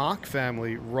the Mock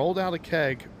family rolled out a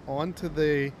keg onto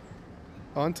the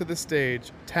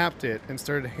stage, tapped it, and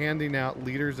started handing out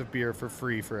liters of beer for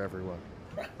free for everyone.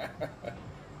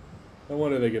 No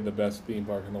wonder they get the best theme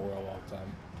park in the world all the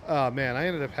time. Oh man, I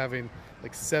ended up having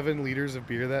like 7 liters of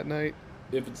beer that night.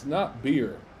 If it's not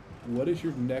beer, what is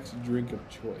your next drink of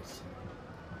choice?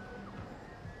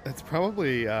 It's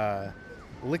probably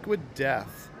Liquid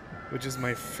Death, which is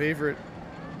my favorite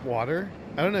water.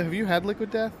 I don't know, have you had Liquid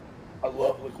Death? I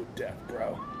love Liquid Death,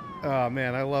 bro. Oh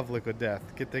man, I love Liquid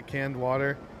Death. Get the canned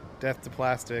water, Death to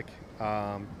Plastic.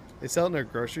 They sell it in their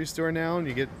grocery store now, and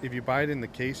if you buy it in the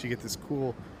case, you get this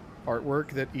cool artwork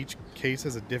that each case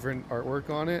has a different artwork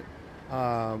on it.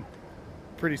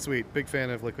 Pretty sweet. Big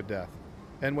fan of Liquid Death,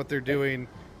 and what they're doing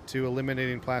to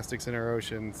eliminating plastics in our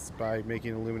oceans by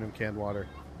making aluminum canned water.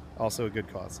 Also a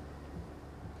good cause.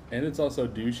 And it's also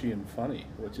douchey and funny,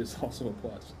 which is also a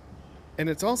plus. And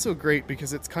it's also great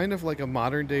because it's kind of like a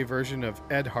modern day version of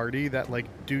Ed Hardy, that like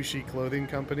douchey clothing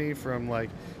company from like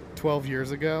 12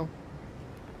 years ago.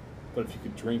 But if you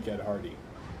could drink Ed Hardy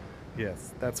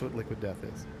Yes, that's what Liquid Death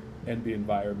is. and be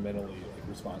environmentally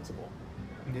responsible.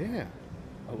 Yeah.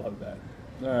 I love that.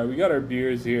 All right, we got our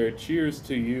beers here. Cheers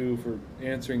to you for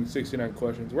answering 69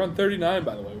 questions. We're on 39,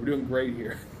 by the way. We're doing great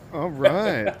here. All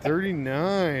right,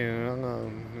 39. All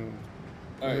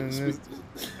right, And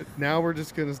now we're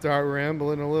just going to start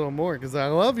rambling a little more because I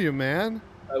love you, man.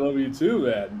 I love you too,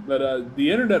 man. But the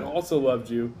internet also loved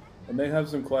you, and they have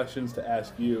some questions to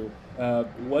ask you.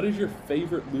 What is your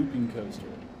favorite looping coaster?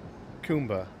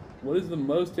 Kumba. What is the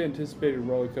most anticipated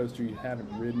roller coaster you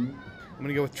haven't ridden? I'm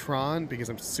going to go with Tron because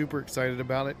I'm super excited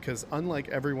about it because unlike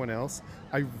everyone else,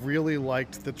 I really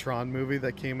liked the Tron movie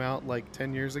that came out like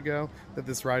 10 years ago that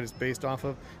this ride is based off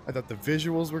of. I thought the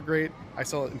visuals were great. I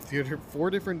saw it in theater 4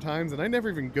 different times, and I never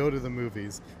even go to the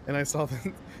movies. And I saw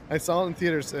it in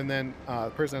theaters, and then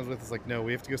the person I was with was like, no,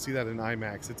 we have to go see that in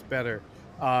IMAX. It's better.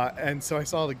 And so I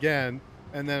saw it again,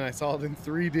 and then I saw it in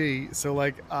 3D. So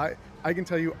like I can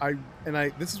tell you, I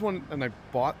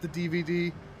bought the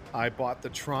DVD. I bought the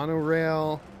Toronto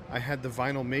Rail. I had the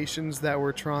Vinylmations that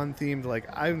were Tron themed. Like,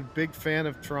 I'm a big fan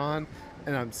of Tron,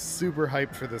 and I'm super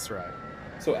hyped for this ride.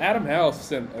 So Adam House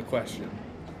sent a question,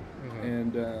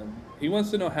 and he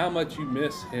wants to know how much you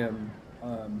miss him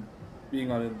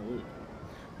being on In the Loop.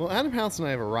 Well, Adam House and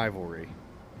I have a rivalry.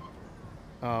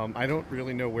 I don't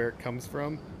really know where it comes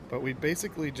from, but we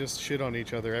basically just shit on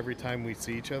each other every time we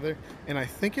see each other. And I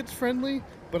think it's friendly,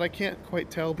 but I can't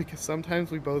quite tell because sometimes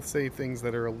we both say things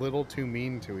that are a little too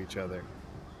mean to each other.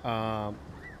 But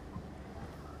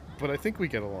I think we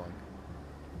get along.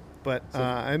 But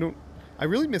I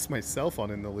really miss myself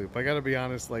on In the Loop. I gotta be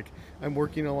honest, like, I'm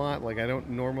working a lot. Like, I don't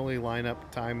normally line up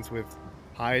times with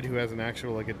Hyde, who has an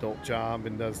actual like adult job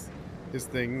and does his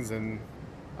things, and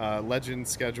Legend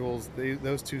schedules.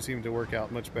 Those two seem to work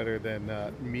out much better than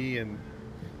me and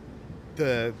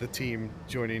the team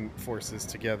joining forces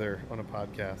together on a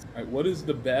podcast. All right, what is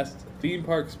the best theme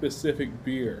park specific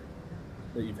beer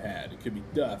that you've had? It could be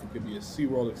Duff, it could be a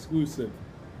SeaWorld exclusive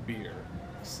beer,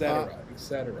 etc.,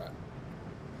 etc.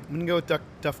 I'm gonna go with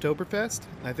Dufftoberfest.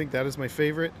 I think that is my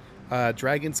favorite.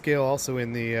 Dragon Scale, also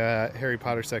in the Harry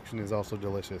Potter section, is also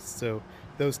delicious. So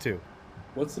those two.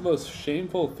 What's the most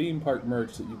shameful theme park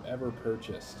merch that you've ever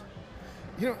purchased?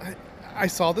 You know, I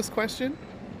saw this question,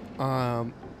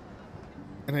 and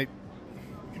I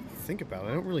think about it.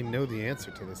 I don't really know the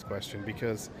answer to this question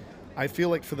because I feel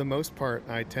like for the most part,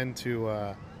 I tend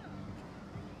to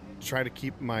try to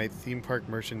keep my theme park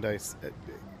merchandise,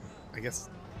 I guess,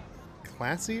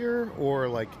 classier, or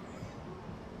like,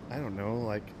 I don't know,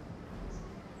 like,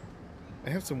 I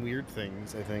have some weird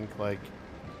things, I think, like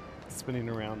spinning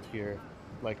around here.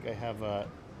 Like, I have a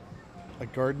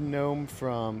garden gnome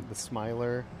from the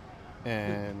Smiler,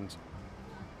 and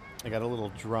I got a little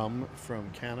drum from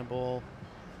Cannibal.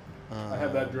 I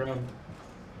have that drum.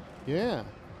 Yeah.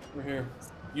 We're here.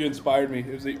 You inspired me.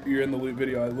 It was you're in the Loop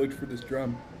video. I looked for this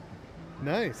drum.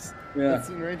 Nice. Yeah.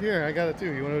 That's right here. I got it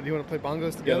too. You want to play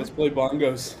bongos together? Yeah, let's play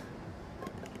bongos.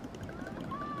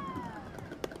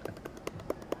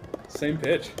 Same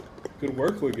pitch. Good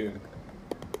work, Lagoon.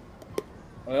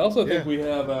 I also think we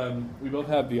both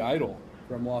have the Idol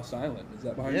from Lost Island. Is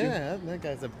that behind you? Yeah, that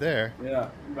guy's up there. Yeah,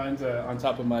 mine's on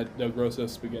top of my Del Grosso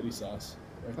spaghetti sauce.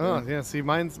 Right there. Oh yeah, see,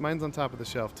 mine's on top of the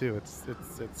shelf too.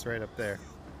 It's right up there.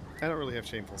 I don't really have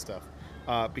shameful stuff.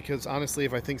 because honestly,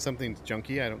 if I think something's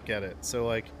junky, I don't get it. So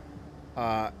like,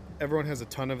 everyone has a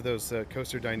ton of those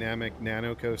Coaster Dynamic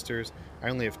Nano coasters. I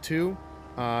only have two,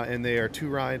 and they are two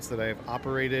rides that I have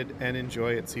operated and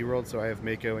enjoy at SeaWorld. So I have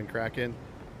Mako and Kraken,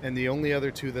 and the only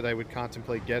other two that I would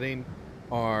contemplate getting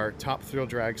are Top Thrill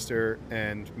Dragster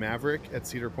and Maverick at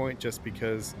Cedar Point, just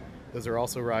because those are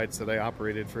also rides that I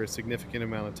operated for a significant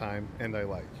amount of time and I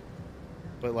like.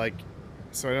 But like,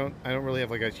 so I don't really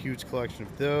have like a huge collection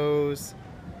of those.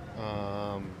 So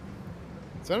I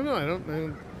don't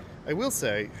know. I will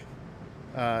say,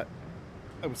 I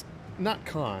was not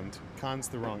conned. Conn's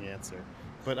the wrong answer.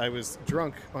 But I was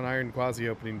drunk on Iron Gwazi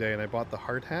opening day, and I bought the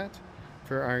hard hat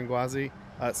for Iron Gwazi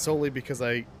solely because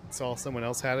I saw someone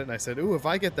else had it, and I said, "Ooh, if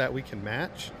I get that, we can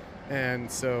match."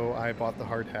 And so I bought the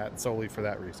hard hat solely for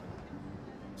that reason.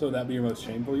 So would that be your most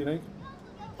shameful, you think?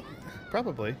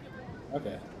 Probably.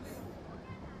 Okay.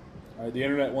 All right, the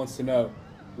internet wants to know,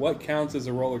 what counts as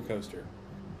a roller coaster?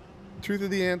 Truth of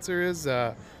the answer is,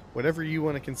 whatever you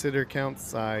want to consider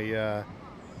counts. I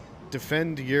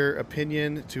defend your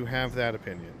opinion to have that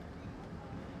opinion.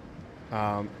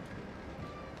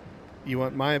 You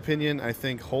want my opinion? I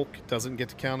think Hulk doesn't get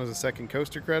to count as a second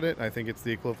coaster credit. I think it's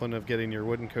the equivalent of getting your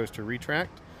wooden coaster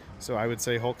retract. So I would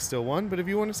say Hulk still won, but if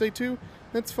you want to say two,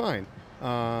 that's fine.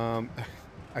 I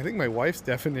think my wife's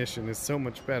definition is so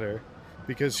much better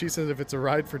because she says if it's a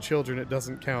ride for children, it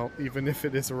doesn't count, even if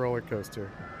it is a roller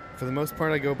coaster. For the most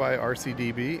part, I go by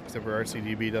RCDB, except for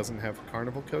RCDB doesn't have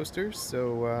carnival coasters.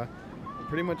 So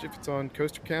pretty much if it's on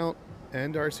coaster count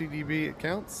and RCDB, it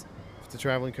counts. If it's a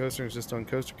traveling coaster and it's just on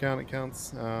coaster count, it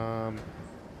counts. And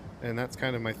that's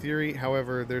kind of my theory.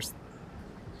 However, there's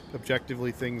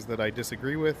objectively things that I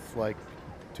disagree with, like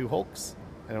two Hulks.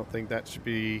 I don't think that should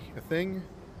be a thing,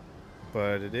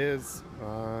 but it is.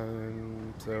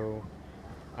 So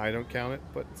I don't count it,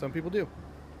 but some people do.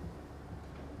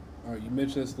 All right, you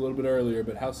mentioned this a little bit earlier,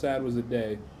 but how sad was the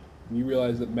day when you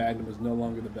realized that Magnum was no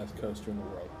longer the best coaster in the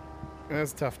world? That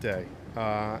was a tough day.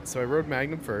 So I rode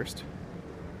Magnum first,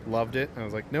 loved it. I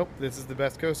was like, nope, this is the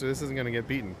best coaster. This isn't going to get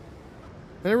beaten.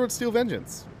 Then I rode Steel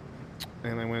Vengeance,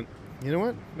 and I went, you know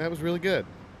what? That was really good.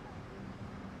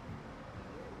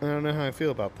 I don't know how I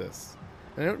feel about this.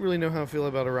 And I don't really know how I feel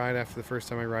about a ride after the first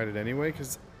time I ride it anyway,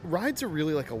 because rides are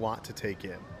really like a lot to take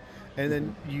in. And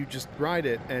then you just ride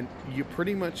it, and you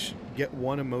pretty much get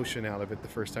one emotion out of it the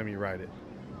first time you ride it.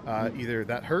 Either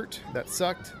that hurt, that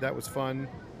sucked, that was fun.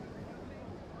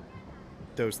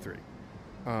 Those three.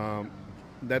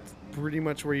 That's pretty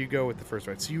much where you go with the first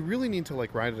ride. So you really need to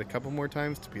like ride it a couple more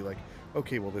times to be like,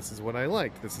 okay, well, this is what I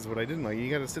liked, this is what I didn't like. You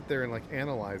got to sit there and like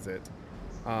analyze it,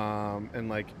 and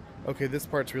like, okay, this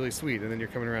part's really sweet, and then you're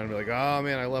coming around and be like, oh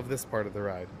man, I love this part of the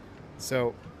ride.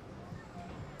 So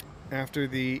after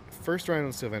the first ride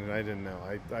on Steel Vengeance, I didn't know.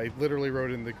 I literally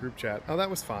wrote in the group chat, oh, that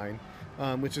was fine,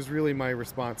 which is really my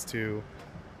response to,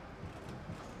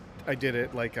 I did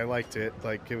it, like I liked it,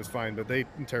 like it was fine, but they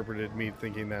interpreted me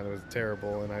thinking that it was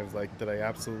terrible, and I was like, that I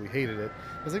absolutely hated it.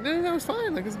 I was like, no, it was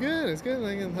fine, like it's good,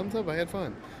 like thumbs up, I had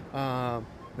fun. Then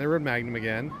I rode Magnum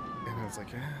again, and I was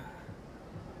like, yeah,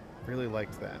 really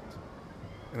liked that.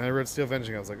 And then I rode Steel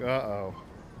Vengeance, I was like, uh-oh,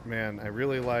 man, I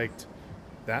really liked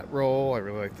that roll, I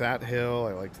really liked that hill,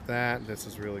 I liked that, this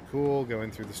is really cool,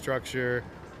 going through the structure,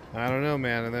 I don't know,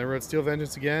 man. And then I rode Steel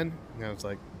Vengeance again, and I was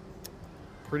like,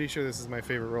 pretty sure this is my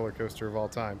favorite roller coaster of all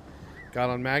time. Got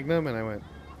on Magnum and I went,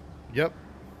 yep,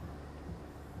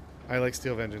 I like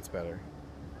Steel Vengeance better.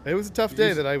 It was a tough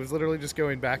day that I was literally just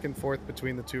going back and forth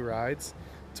between the two rides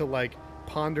to like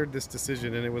pondered this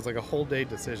decision, and it was like a whole day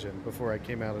decision before I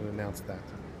came out and announced that.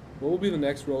 What will be the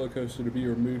next roller coaster to be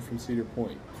removed from Cedar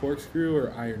Point? Corkscrew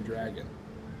or Iron Dragon?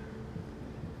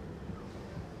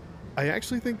 I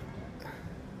actually think,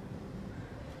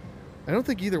 I don't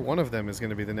think either one of them is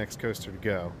going to be the next coaster to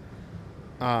go.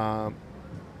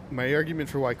 My argument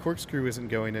for why Corkscrew isn't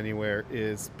going anywhere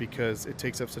is because it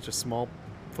takes up such a small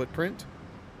footprint,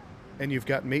 and you've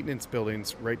got maintenance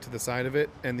buildings right to the side of it,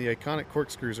 and the iconic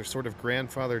Corkscrews are sort of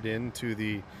grandfathered into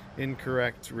the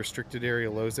incorrect restricted area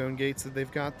low zone gates that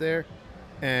they've got there.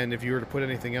 And if you were to put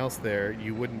anything else there,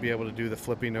 you wouldn't be able to do the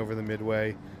flipping over the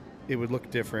midway. It would look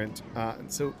different.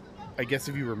 So I guess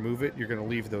if you remove it, you're going to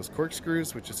leave those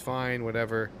Corkscrews, which is fine,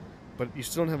 whatever. But you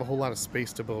still don't have a whole lot of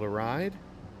space to build a ride.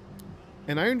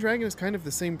 And Iron Dragon is kind of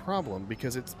the same problem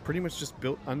because it's pretty much just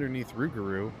built underneath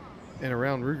Rougarou and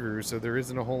around Rougarou, so there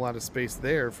isn't a whole lot of space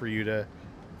there for you to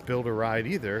build a ride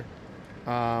either.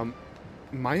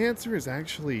 My answer is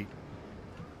actually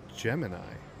Gemini.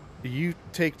 You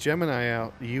take Gemini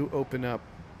out, you open up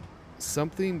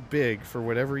something big for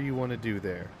whatever you want to do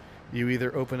there. You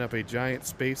either open up a giant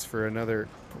space for another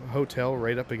hotel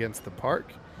right up against the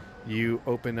park. You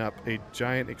open up a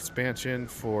giant expansion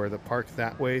for the park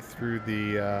that way through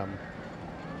the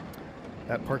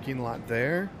that parking lot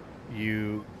there.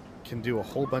 You can do a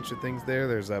whole bunch of things there.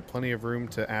 There's plenty of room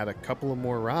to add a couple of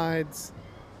more rides.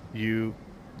 You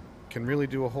can really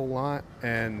do a whole lot,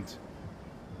 and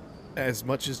as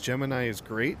much as Gemini is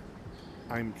great,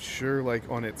 I'm sure like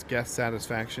on its guest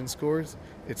satisfaction scores,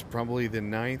 it's probably the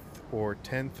 9th or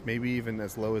 10th, maybe even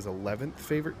as low as 11th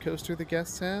favorite coaster the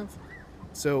guests have.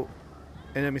 So,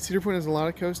 and I mean, Cedar Point has a lot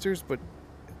of coasters, but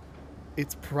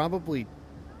it's probably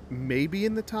maybe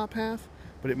in the top half,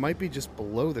 but it might be just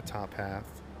below the top half.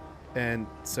 And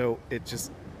so it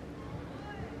just,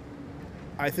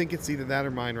 I think it's either that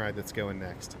or Mine Ride that's going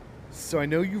next. So I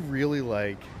know you really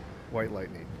like White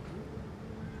Lightning.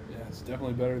 Yeah, it's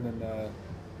definitely better than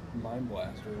Mind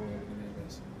Blast or whatever the name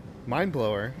is. Mind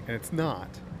Blower, and it's not.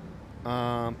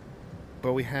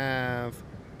 But we have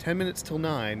 10 minutes till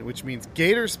 9, which means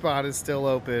Gator Spot is still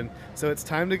open. So it's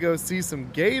time to go see some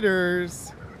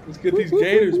gators. Let's get these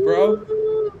gators, bro.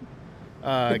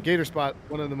 Gator Spot,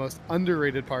 one of the most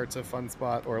underrated parts of Fun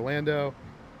Spot Orlando,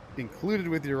 included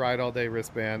with your Ride All Day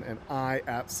wristband, and I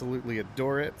absolutely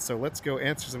adore it. So let's go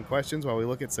answer some questions while we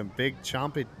look at some big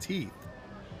chomped teeth.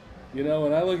 You know,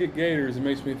 when I look at gators, it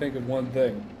makes me think of one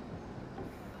thing.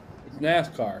 It's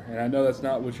NASCAR, and I know that's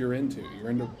not what you're into. You're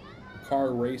into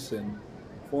car racing,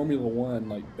 Formula One,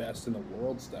 like best in the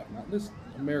world stuff, not this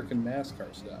American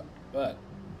NASCAR stuff. But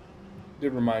it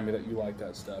did remind me that you like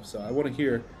that stuff. So I want to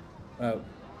hear,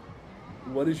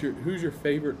 who's your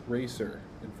favorite racer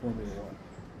in Formula One?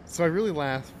 So I really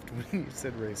laughed when you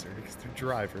said racer because they're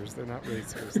drivers, they're not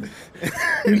racers.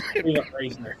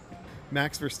 Racer.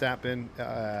 Max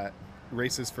Verstappen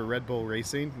races for Red Bull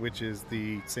Racing, which is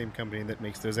the same company that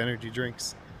makes those energy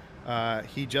drinks.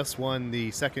 He just won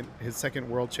his second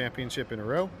world championship in a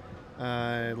row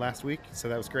last week, so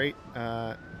that was great.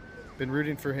 Been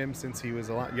rooting for him since he was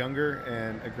a lot younger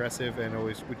and aggressive and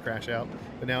always would crash out.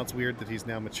 But now it's weird that he's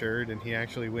now matured and he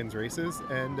actually wins races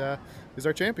and is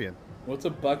our champion. What's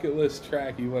a bucket list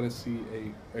track you want to see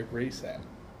a race at?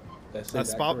 That's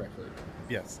that correctly.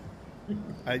 Yes.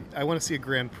 I want to see a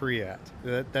Grand Prix at.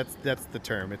 That's the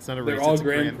term. It's not a race. They're all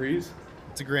Grand Prix?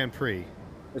 It's a Grand Prix.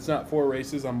 It's not 4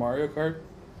 races on Mario Kart?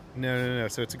 No.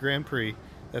 So it's a Grand Prix.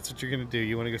 That's what you're going to do.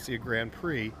 You want to go see a Grand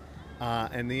Prix.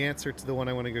 And the answer to the one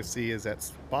I want to go see is at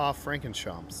Spa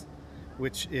Francorchamps,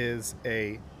 which is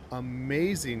a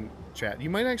amazing chat.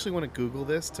 You might actually want to Google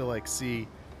this to like see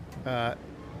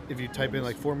if you type in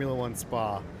like Formula One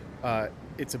Spa.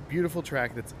 It's a beautiful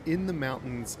track that's in the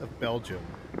mountains of Belgium.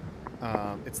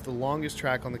 It's the longest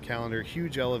track on the calendar,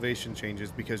 huge elevation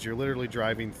changes because you're literally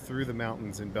driving through the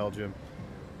mountains in Belgium,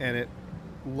 and it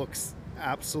looks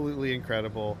absolutely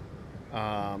incredible.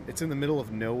 It's in the middle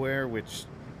of nowhere, which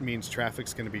means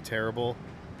traffic's going to be terrible,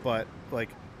 but like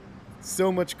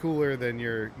so much cooler than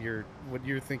what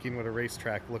you're thinking what a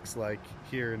racetrack looks like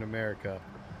here in America.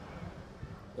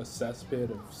 A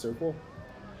cesspit of circle?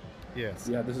 Yes.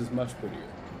 Yeah, this is much prettier.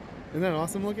 Isn't that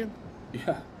awesome looking?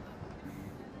 Yeah.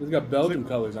 It's got Belgian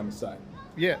colors on the side.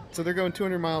 Yeah, so they're going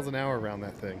 200 miles an hour around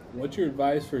that thing. What's your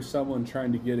advice for someone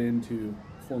trying to get into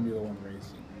Formula One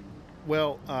racing?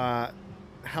 Well,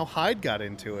 how Hyde got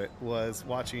into it was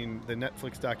watching the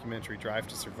Netflix documentary Drive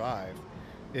to Survive.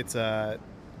 It's I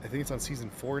think it's on season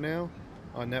 4 now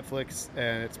on Netflix,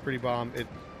 and it's pretty bomb. It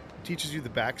teaches you the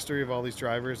backstory of all these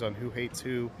drivers on who hates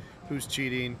who's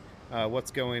cheating,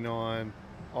 what's going on,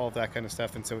 all of that kind of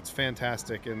stuff. And so it's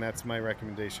fantastic, and that's my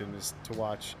recommendation is to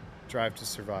watch Drive to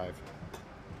Survive.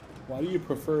 Why do you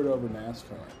prefer it over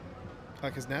NASCAR?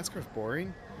 Because NASCAR's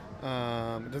boring.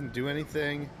 It doesn't do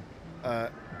anything.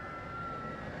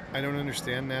 I don't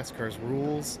understand NASCAR's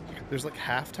rules. There's like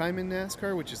halftime in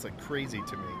NASCAR, which is like crazy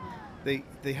to me.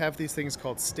 They have these things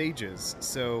called stages.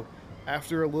 So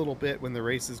after a little bit, when the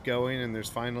race is going and there's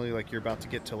finally like you're about to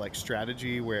get to like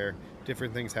strategy where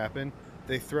different things happen,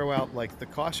 they throw out like the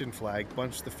caution flag,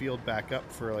 bunch the field back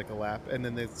up for like a lap, and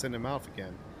then they send them off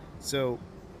again. So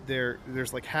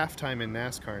there's like halftime in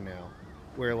NASCAR now,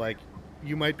 where like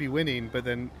you might be winning, but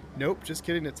then nope, just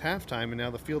kidding, it's halftime, and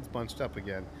now the field's bunched up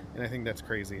again. And I think that's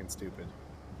crazy and stupid.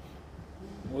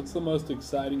 What's the most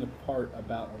exciting part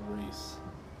about a race?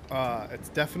 It's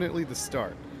definitely the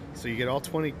start. So you get all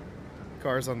 20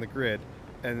 cars on the grid,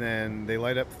 and then they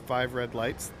light up 5 red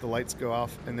lights. The lights go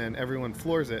off, and then everyone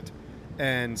floors it.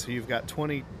 And so you've got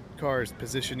 20 cars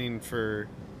positioning for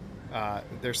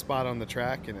their spot on the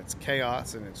track, and it's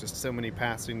chaos, and it's just so many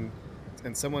passing.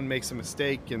 And someone makes a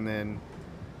mistake, and then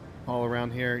all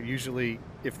around here, usually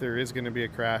if there is going to be a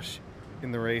crash,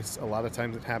 in the race. A lot of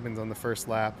times it happens on the first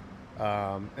lap,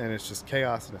 and it's just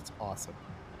chaos, and it's awesome.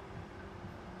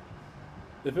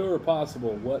 If it were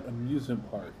possible, what amusement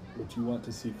park would you want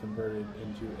to see converted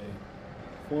into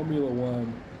a Formula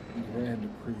One Grand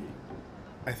Prix?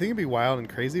 I think it'd be wild and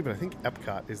crazy, but I think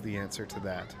Epcot is the answer to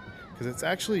that. Because it's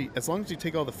actually, as long as you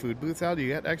take all the food booths out, you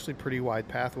get actually pretty wide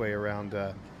pathway around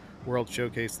World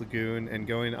Showcase Lagoon, and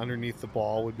going underneath the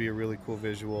ball would be a really cool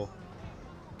visual.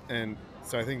 And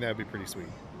so I think that'd be pretty sweet.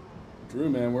 Drew,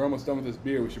 man, we're almost done with this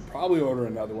beer. We should probably order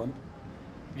another one.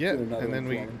 Yeah, Get another and then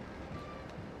one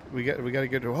we got to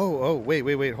go to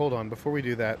wait, hold on. Before we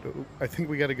do that, I think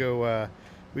we got to go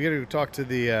talk to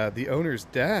the owner's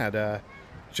dad.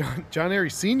 John Airy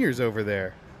Sr.'s over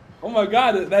there. Oh my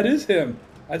God, that is him.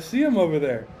 I see him over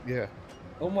there. Yeah.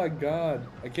 Oh my God,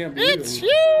 I can't believe It's it.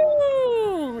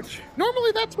 huge!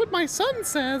 Normally that's what my son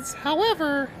says.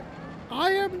 However,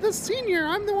 I am the senior.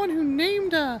 I'm the one who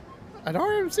named an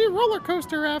RMC roller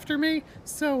coaster after me.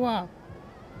 So,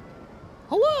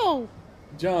 hello!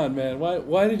 John, man,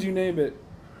 why did you name it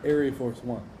Area Force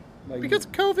One? Like, Because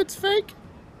COVID's fake.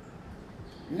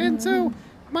 And so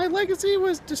my legacy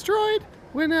was destroyed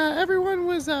when everyone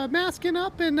was masking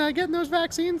up and getting those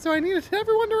vaccines. So I needed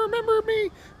everyone to remember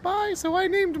me by. So I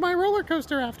named my roller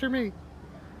coaster after me.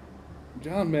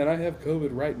 John, man, I have COVID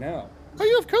right now. Oh,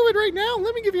 you have COVID right now?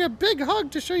 Let me give you a big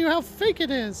hug to show you how fake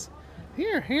it is.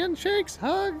 Here, handshakes,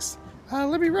 hugs.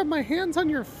 Let me rub my hands on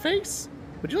your face.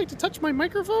 Would you like to touch my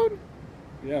microphone?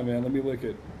 Yeah, man, let me lick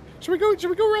it. Should we go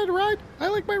ride a ride? I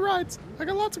like my rides. I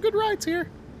got lots of good rides here.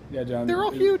 Yeah, John. They're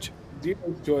all huge.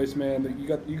 Dealer's choice, man.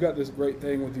 You got this great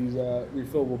thing with these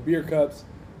refillable beer cups.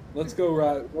 Let's go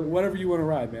ride whatever you want to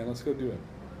ride, man. Let's go do it.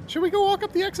 Should we go walk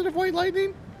up the exit of White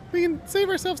Lightning? We can save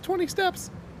ourselves 20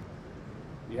 steps.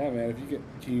 Yeah, man. If you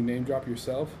can you name drop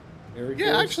yourself? Eric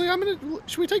Yeah, Force? actually,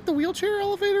 should we take the wheelchair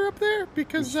elevator up there?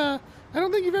 Because I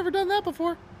don't think you've ever done that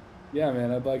before. Yeah,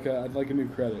 man. I'd like a new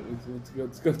credit.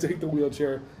 Let's go take the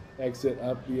wheelchair exit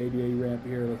up the ADA ramp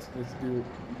here. Let's do it.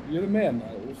 You're the man.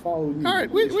 We'll follow you. All right,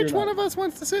 At least which you're one not- of us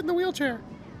wants to sit in the wheelchair?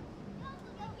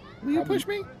 Will you Probably- push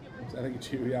me? I think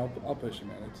it's you. Yeah, I'll push you,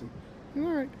 man.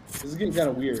 All right. This is getting kind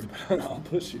of weird, but I'll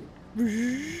push you.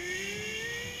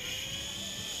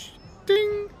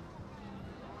 Ding!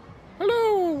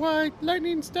 Hello, White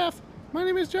Lightning staff. My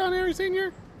name is John Airy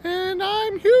Sr., and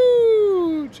I'm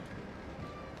huge!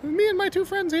 Me and my two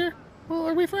friends here. Well,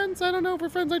 are we friends? I don't know if we're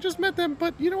friends. I just met them,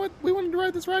 but you know what? We wanted to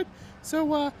ride this ride. So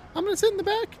I'm going to sit in the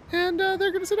back, and they're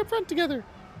going to sit up front together.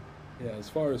 Yeah, as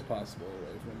far as possible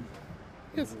away from.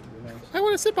 Yes. the house. I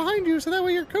want to sit behind you, so that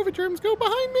way your COVID germs go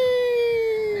behind me!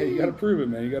 Hey, you gotta prove it,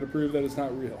 man. You gotta prove that it's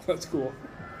not real. That's cool.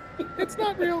 It's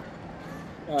not real.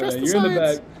 All right, Trust man, the you're in the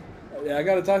science. back. Yeah, I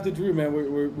gotta talk to Drew, man.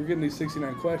 We're getting these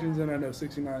 69 questions, and I know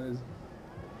 69 is.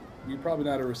 You're probably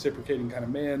not a reciprocating kind of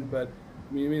man, but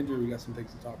me and Drew, we got some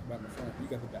things to talk about in the front. You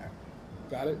got the back.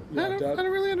 Got it? You I locked don't up?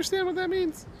 really understand what that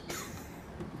means.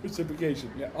 Reciprocation.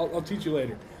 Yeah, I'll teach you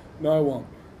later. No, I won't.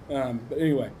 But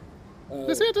anyway.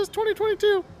 DeSantis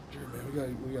 2022. Drew,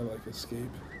 man, we gotta like escape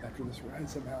after this ride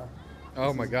somehow.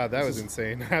 Oh my God, that was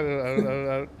insane. I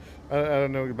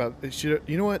don't know about.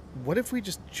 You know what? What if we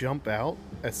just jump out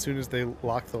as soon as they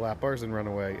lock the lap bars and run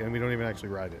away, and we don't even actually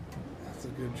ride it? That's a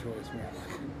good choice, man.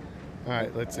 All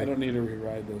right, let's see. I don't need to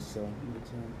rewrite this, so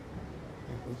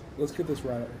let's get this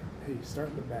right. Hey, start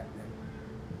in the back, man.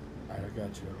 All right, I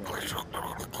got you. All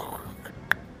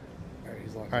right,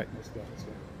 he's locked. All right. Let's go.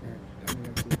 All right, down the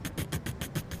exit.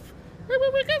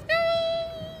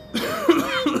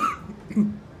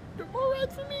 More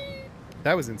rides for me.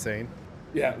 That was insane.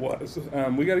 Yeah, it was.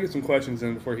 We got to get some questions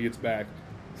in before he gets back.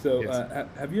 So, Yes.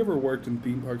 have you ever worked in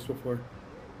theme parks before?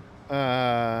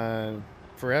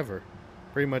 Forever,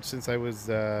 pretty much since I was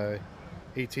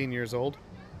 18 years old.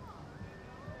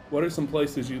 What are some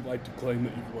places you'd like to claim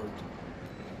that you've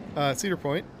worked? Cedar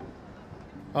Point.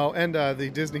 Oh, and the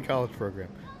Disney College program.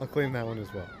 I'll claim that one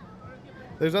as well.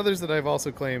 There's others that I've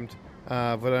also claimed, but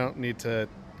I don't need to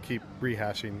keep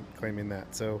rehashing claiming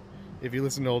that. So if you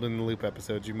listen to Old in the Loop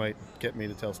episodes, you might get me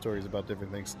to tell stories about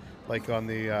different things. Like on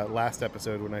the last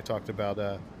episode when I talked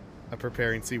about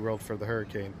preparing SeaWorld for the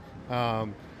hurricane.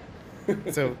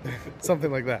 So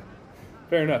something like that.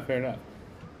 Fair enough.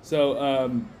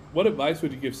 So, what advice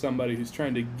would you give somebody who's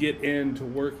trying to get into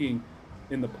working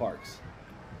in the parks?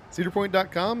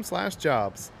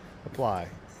 cedarpoint.com/jobs. Apply.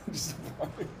 Just apply.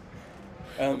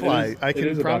 Apply. I it can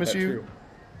is about promise that you. true.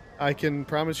 I can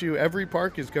promise you every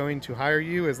park is going to hire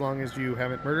you as long as you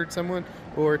haven't murdered someone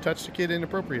or touched a kid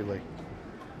inappropriately.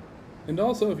 And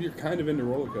also, if you're kind of into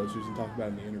roller coasters and talk about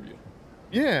it in the interview.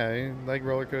 Yeah, like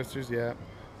roller coasters, yeah.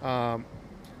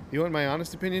 You want my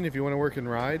honest opinion? If you want to work in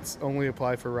rides, only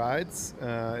apply for rides.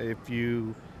 If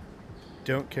you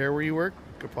don't care where you work,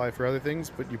 apply for other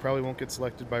things, but you probably won't get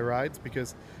selected by rides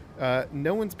because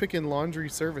no one's picking laundry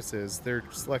services. They're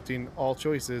selecting all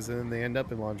choices and then they end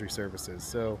up in laundry services.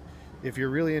 So if you're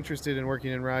really interested in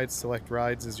working in rides, select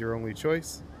rides as your only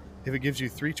choice. If it gives you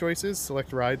 3 choices,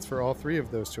 select rides for all 3 of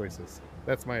those choices.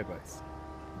 That's my advice.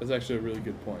 That's actually a really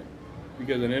good point.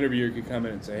 Because an interviewer could come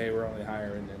in and say, hey, we're only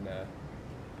hiring in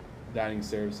dining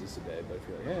services today. But if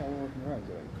you're like, hey, I want to work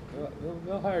in rides,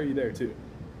 they'll hire you there too.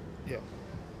 Yeah.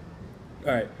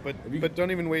 All right. But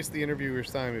don't even waste the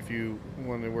interviewer's time if you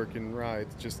want to work in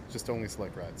rides. Just only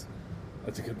select rides.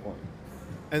 That's a good point.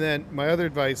 And then my other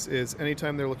advice is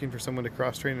anytime they're looking for someone to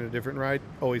cross-train in a different ride,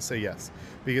 always say yes.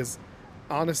 Because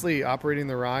honestly, operating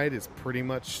the ride is pretty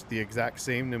much the exact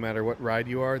same no matter what ride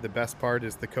you are. The best part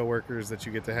is the coworkers that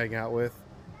you get to hang out with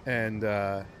and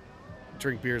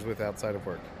drink beers with outside of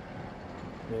work.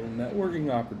 Little networking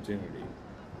opportunity.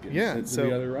 Yeah, Sent to so-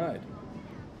 the other ride.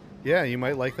 Yeah, you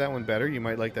might like that one better. You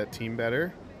might like that team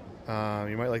better.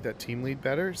 You might like that team lead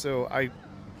better. So I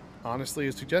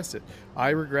honestly suggest it.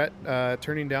 I regret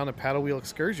turning down a paddle wheel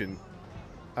excursion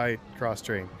I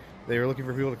cross-trained. They were looking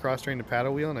for people to cross-train to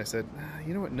paddle wheel, and I said,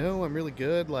 you know what, no, I'm really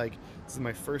good. Like, this is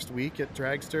my first week at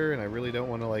Dragster, and I really don't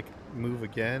want to, like, move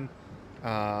again.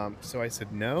 So I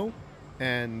said no,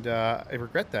 and I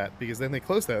regret that, because then they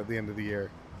closed that at the end of the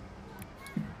year.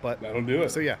 But That'll do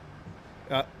it. so, yeah.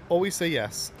 Always say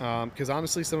yes, because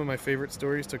honestly, some of my favorite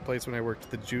stories took place when I worked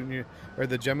at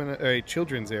the Gemini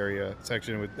children's area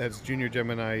section with has Junior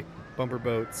Gemini, Bumper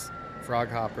Boats, Frog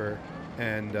Hopper,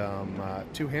 and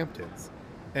 2 Hamptons.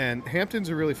 And Hamptons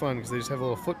are really fun because they just have a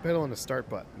little foot pedal and a start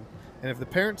button. And if the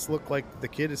parents look like the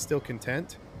kid is still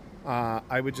content,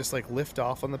 I would just like lift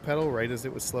off on the pedal right as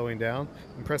it was slowing down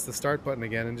and press the start button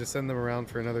again and just send them around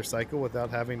for another cycle without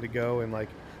having to go and like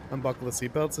unbuckle the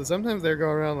seatbelt. So sometimes they're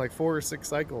going around like 4 or 6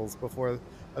 cycles before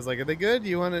I was like, "Are they good?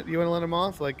 You want to let them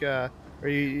off? Like, or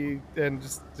you and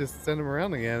just send them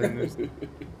around again." And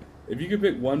If you could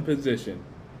pick one position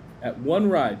at one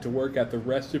ride to work at the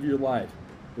rest of your life,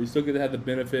 but you still get to have the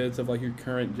benefits of like your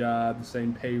current job, the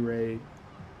same pay rate,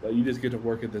 but you just get to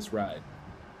work at this ride.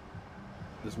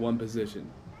 This one position.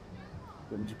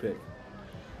 What would you pick?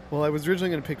 Well, I was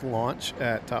originally going to pick launch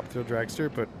at Top Thrill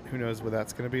Dragster, but who knows what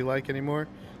that's going to be like anymore.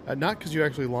 Not because you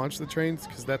actually launch the trains,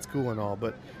 because that's cool and all,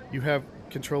 but you have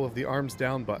control of the arms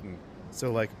down button.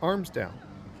 So, like, arms down,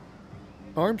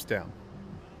 arms down,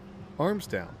 arms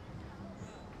down,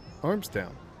 arms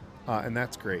down. And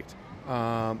that's great. So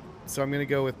I'm going to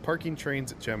go with parking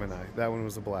trains at Gemini. That one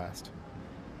was a blast.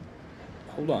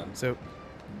 Hold on. So,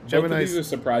 Both of Gemini's... these are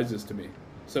surprises to me.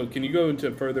 So can you go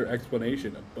into further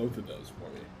explanation of both of those for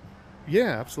me?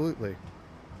 Yeah, absolutely.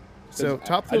 So, 'Cause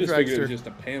Top I Thrill just figured it Dragster... was just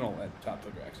a panel at Top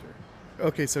Thrill Dragster.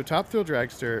 Okay, so Top Thrill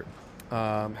Dragster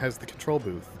has the control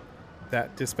booth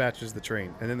that dispatches the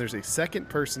train, and then there's a second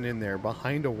person in there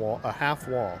behind a wall, a half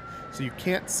wall, so you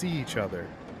can't see each other,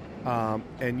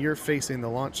 and you're facing the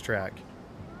launch track,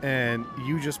 and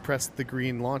you just press the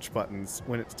green launch buttons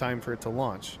when it's time for it to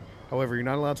launch. However, you're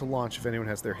not allowed to launch if anyone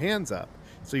has their hands up,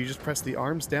 so you just press the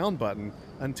arms down button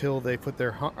until they put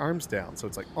their arms down. So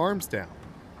it's like arms down,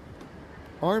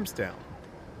 arms down,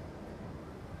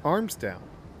 arms down,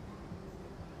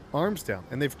 arms down,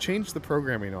 and they've changed the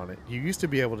programming on it. You used to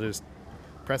be able to just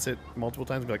press it multiple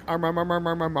times and be like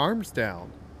arms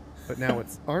down, but now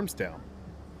it's arms down,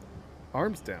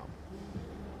 arms down,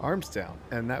 arms down,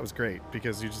 and that was great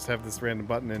because you just have this random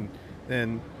button and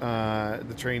then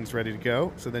the train's ready to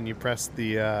go. So then you press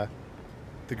the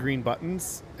green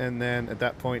buttons, and then at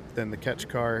that point, then the catch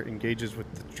car engages with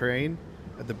the train.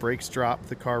 The brakes drop,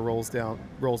 the car rolls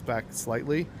back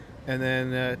slightly, and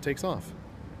then it takes off.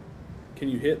 Can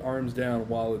you hit arms down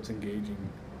while it's engaging?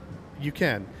 You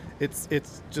can. It's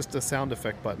just a sound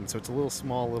effect button, so it's a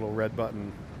little red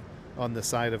button on the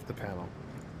side of the panel.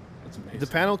 That's amazing. The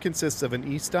panel consists of an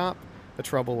e-stop, a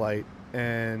trouble light,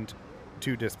 and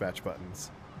 2 dispatch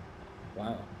buttons.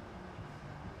 Wow.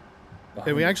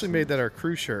 And we actually made that our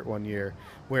crew shirt one year,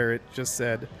 where it just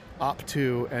said Op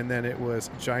 2, and then it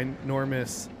was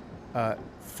ginormous,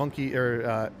 funky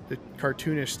or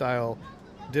cartoonish style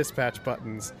dispatch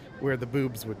buttons where the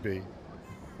boobs would be.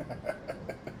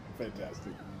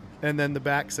 Fantastic. And then the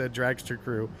back said Dragster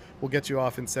Crew, we'll get you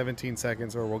off in 17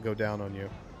 seconds or we'll go down on you.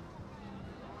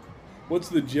 What's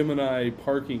the Gemini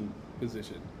parking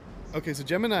position? Okay, so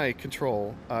Gemini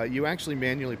Control, you actually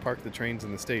manually park the trains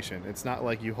in the station. It's not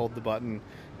like you hold the button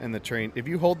and the train... If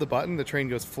you hold the button, the train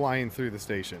goes flying through the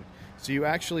station. So you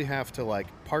actually have to, like,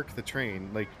 park the train.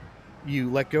 Like,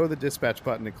 you let go of the dispatch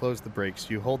button to close the brakes.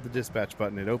 You hold the dispatch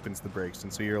button, it opens the brakes,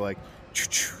 and so you're like,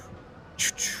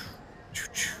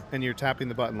 and you're tapping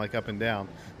the button like up and down.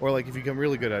 Or like if you become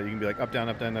really good at it, you can be like up, down,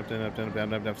 up, down, up, down, up, down, up,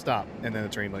 down, up, down, stop, and then the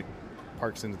train like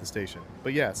parks into the station.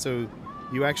 But yeah, so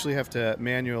you actually have to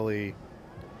manually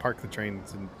park the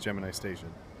trains in Gemini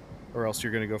Station, or else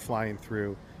you're going to go flying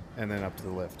through and then up to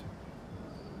the lift.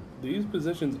 These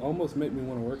positions almost make me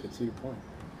want to work at Cedar Point.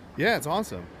 Yeah, it's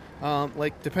awesome.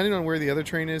 Like depending on where the other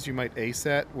train is, you might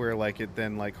A-set where like it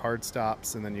then like hard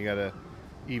stops and then you gotta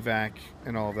evac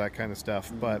and all of that kind of stuff.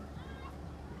 Mm-hmm. But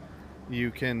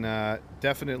you can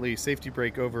definitely safety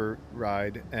brake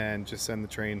override and just send the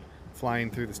train flying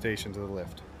through the station to the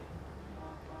lift.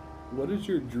 What is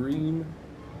your dream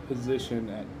position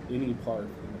at any park?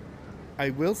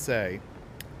 I will say,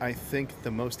 I think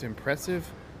the most impressive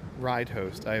ride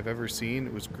host I have ever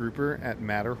seen was Grouper at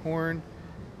Matterhorn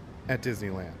at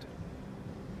Disneyland.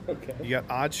 Okay. You got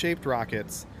odd-shaped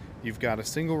rockets, you've got a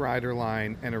single rider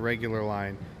line and a regular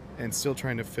line, and still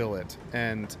trying to fill it.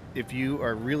 And if you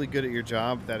are really good at your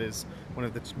job, that is one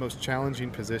of the most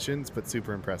challenging positions, but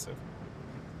super impressive.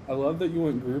 I love that you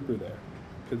went grouper there,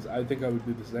 because I think I would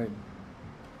do the same.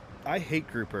 I hate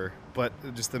Grouper, but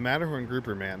just the Matterhorn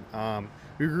Grouper, man.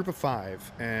 We were a group of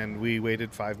 5, and we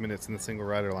waited 5 minutes in the single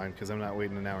rider line because I'm not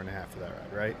waiting an hour and a half for that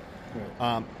ride,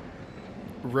 right?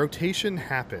 Rotation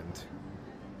happened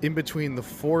in between the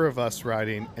 4 of us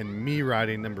riding and me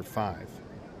riding number 5.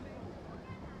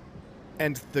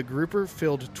 And the grouper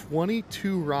filled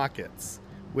 22 rockets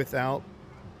without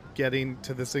getting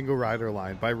to the single rider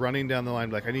line by running down the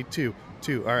line like, I need 2,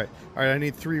 all right, I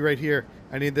need 3 right here,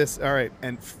 I need this, all right,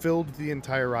 and filled the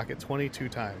entire rocket 22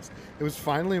 times. It was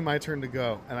finally my turn to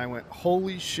go, and I went,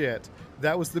 holy shit,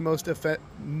 that was the most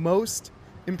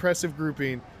impressive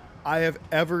grouping I have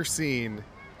ever seen.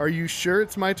 Are you sure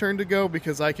it's my turn to go?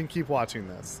 Because I can keep watching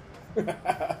this. That's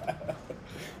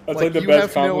like the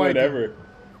best compliment ever.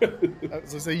 I was going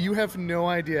to say, you have no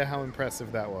idea how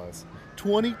impressive that was.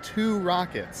 22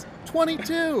 rockets.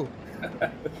 22!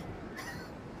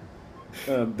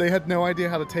 They had no idea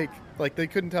how to take, like, they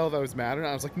couldn't tell if I was mad or not.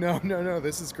 I was like, no,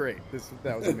 this is great.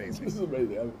 That was amazing. This is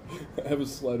amazing. I have a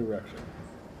slow erection.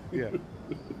 Yeah.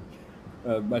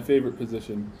 My favorite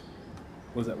position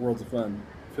was at Worlds of Fun,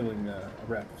 filling a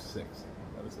raft of 6.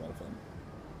 That was a lot of fun.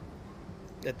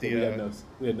 At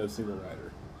we had no single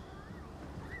rider.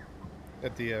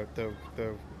 At the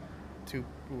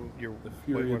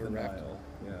Fury of the raft. Nile.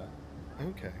 Yeah.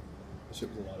 Okay. The ship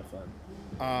was a lot of fun.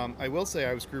 I will say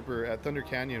I was grouper at Thunder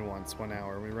Canyon once, 1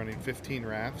 hour. We were running 15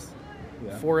 rafts,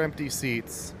 Yeah. 4 empty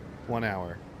seats, 1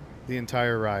 hour. The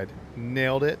entire ride.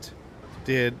 Nailed it.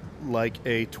 Did like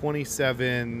a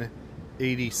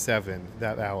 27.87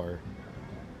 that hour.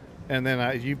 And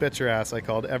then you bet your ass, I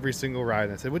called every single ride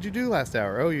and I said, what'd you do last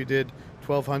hour? Oh, you did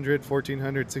 1,200,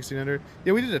 1,400, 1,600.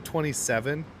 Yeah, we did a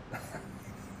 27.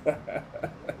 Gotta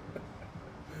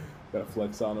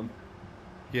flex on them.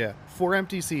 Yeah, 4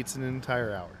 empty seats in an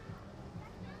entire hour.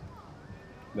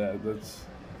 That's.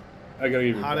 I gotta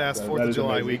give you Hot ass 4th of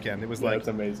July weekend. It was like that's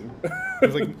amazing. it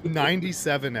was like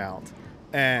 97 out,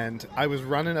 and I was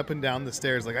running up and down the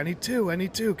stairs like I need 2.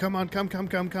 Come on, come.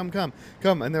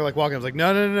 And they're like walking. I was like,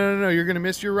 no. You're gonna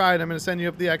miss your ride. I'm gonna send you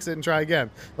up the exit and try again.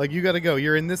 Like you gotta go.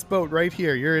 You're in this boat right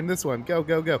here. You're in this one. Go.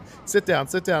 Sit down.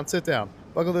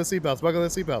 Buckle those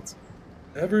seatbelts.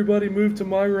 Everybody move to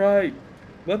my right.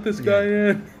 Let this guy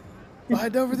in.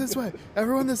 Slide over this way.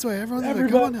 Everyone this way. Come on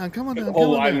down.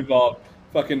 Whole line involved.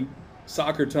 Fucking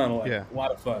soccer tunnel. Like, Yeah. A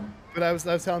lot of fun. But I was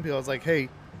telling people, I was like, hey,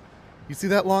 you see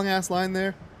that long ass line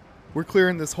there? We're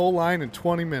clearing this whole line in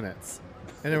 20 minutes.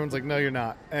 And everyone's like, no, you're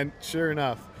not. And sure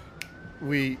enough,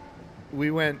 we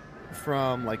went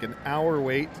from like an hour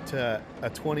wait to a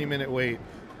 20-minute wait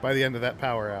by the end of that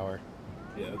power hour.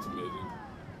 Yeah, that's amazing.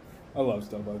 I love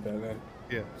stuff like that, man.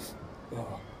 Yeah.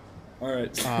 Oh. All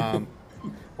right.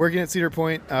 Working at Cedar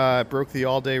Point, broke the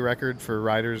all-day record for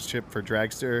ridership for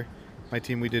Dragster. My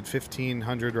team, we did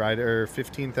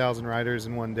 15,000 riders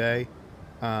in one day.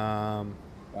 Wow.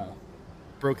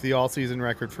 Broke the all-season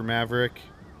record for Maverick,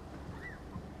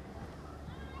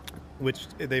 which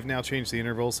they've now changed the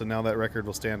interval, so now that record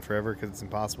will stand forever because it's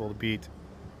impossible to beat.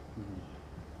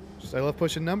 Just, I love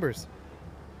pushing numbers.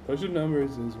 Pushing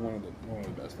numbers is one of the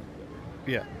best things ever.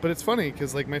 Yeah, but it's funny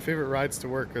because like my favorite rides to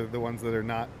work are the ones that are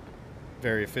not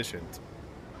very efficient.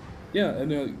 Yeah,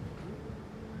 and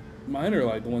mine are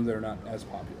like the ones that are not as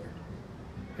popular.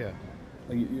 Yeah.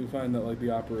 Like you find that like the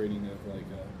operating of like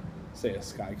say a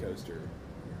sky coaster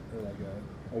or like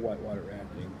a whitewater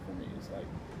rafting for me is like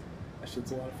that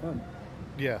shit's a lot of fun.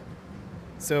 Yeah.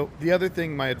 So the other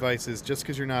thing, my advice is, just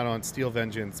because you're not on Steel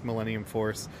Vengeance Millennium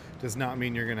Force does not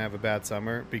mean you're going to have a bad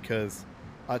summer, because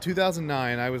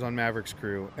 2009 I was on Maverick's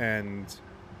crew and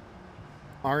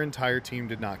our entire team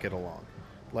did not get along.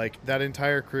 Like, that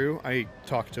entire crew, I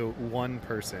talked to one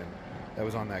person that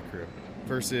was on that crew,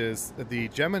 versus the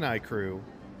Gemini crew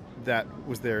that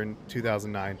was there in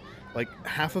 2009. Like,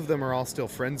 half of them are all still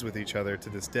friends with each other to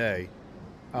this day,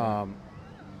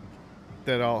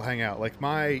 that all hang out. Like,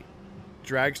 my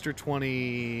Dragster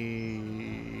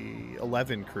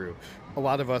 2011 crew, a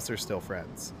lot of us are still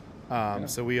friends.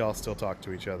 So we all still talk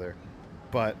to each other.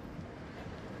 But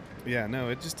yeah, no,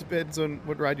 it just depends on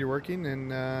what ride you're working,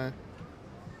 and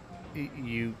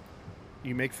you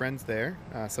make friends there.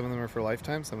 Some of them are for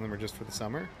lifetime, some of them are just for the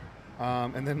summer.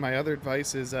 And then my other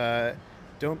advice is,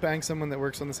 don't bang someone that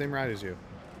works on the same ride as you.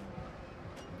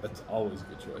 That's always a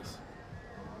good choice.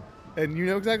 And you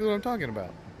know exactly what I'm talking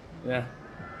about. Yeah.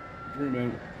 Drew,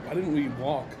 man, why didn't we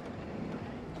walk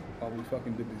while we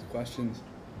fucking did these questions?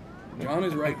 John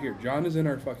is right here. John is in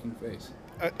our fucking face.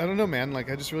 I don't know, man.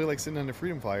 Like, I just really like sitting on the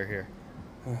Freedom Flyer here.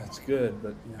 Oh, that's good,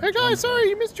 but... You know, Hey guys, sorry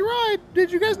you missed your ride.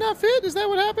 Did you guys not fit? Is that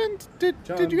what happened? Did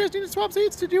you guys need to swap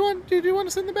seats? Did you want to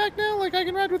sit in the back now? Like, I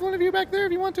can ride with one of you back there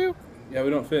if you want to. Yeah, we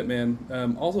don't fit,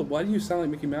 man. Also, why do you sound like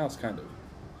Mickey Mouse, kind of?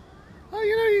 Oh,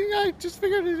 I just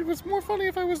figured it was more funny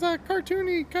if I was a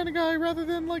cartoony kind of guy rather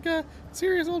than like a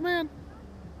serious old man.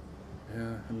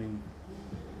 Yeah, I mean,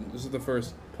 this is the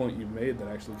first point you've made that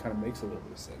actually kind of makes a little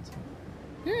bit of sense.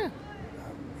 Yeah.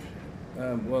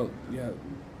 Well, yeah,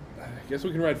 I guess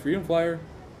we can ride Freedom Flyer,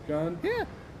 John. Yeah.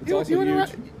 It's also wanna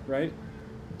huge, right?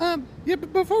 Yeah,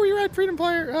 but before we ride Freedom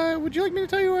Flyer, would you like me to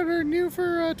tell you what our new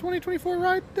for 2024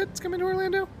 ride that's coming to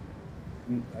Orlando?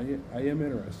 I am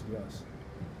interested, yes.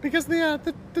 Because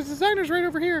the designer's right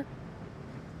over here.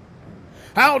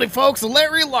 Howdy, folks.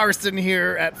 Larry Larson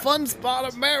here at Fun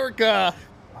Spot America.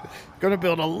 Gonna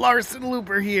build a Larson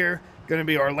looper here. Gonna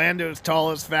be Orlando's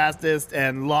tallest, fastest,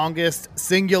 and longest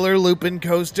singular looping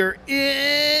coaster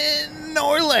in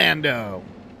Orlando.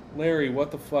 Larry,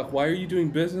 what the fuck? Why are you doing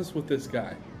business with this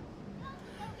guy?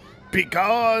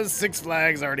 Because Six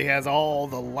Flags already has all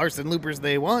the Larson loopers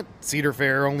they want. Cedar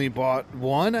Fair only bought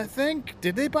one, I think.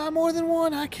 Did they buy more than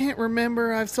one? I can't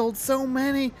remember. I've sold so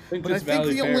many. But I think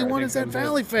Valley the Fair, only one is at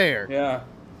Valley Fair. Yeah.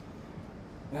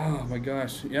 Oh my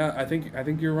gosh. Yeah, I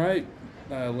think you're right,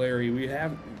 Larry. We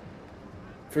have,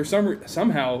 for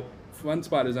somehow, Fun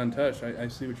Spot is untouched. I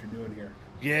see what you're doing here.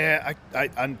 Yeah, I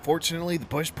unfortunately, the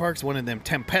Busch Park's one of them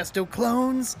Tempesto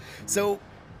clones. So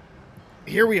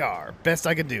here we are. Best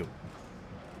I could do.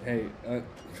 Hey,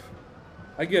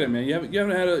 I get it, man. You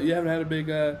haven't had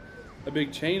a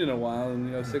big chain in a while,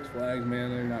 and Six Flags,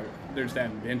 man, they're just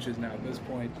having benches now at this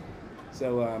point.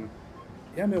 So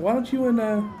yeah, man, why don't you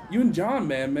and John,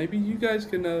 man, maybe you guys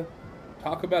can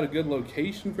talk about a good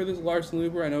location for this Larson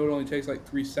Looper. I know it only takes like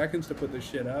 3 seconds to put this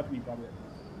shit up, and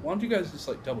why don't you guys just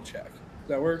like double check? Does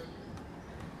that work?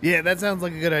 Yeah, that sounds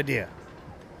like a good idea.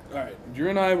 All right, Drew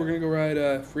and I, we're gonna go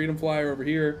ride Freedom Flyer over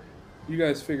here. You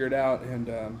guys figure it out, and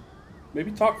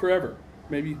maybe talk forever.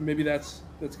 Maybe that's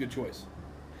a good choice.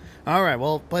 All right,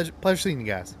 well, pleasure seeing you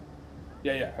guys.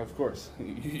 Yeah, of course.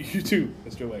 You too,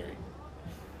 Mr. Larry.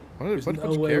 There's What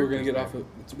no way we're gonna get off of.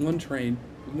 It's one train.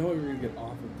 There's no way we're gonna get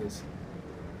off of this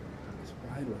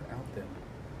ride without them.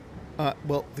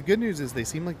 Well, the good news is they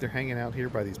seem like they're hanging out here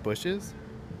by these bushes,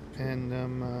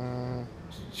 and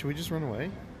should we just run away?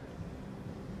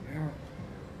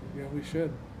 Yeah, we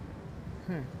should.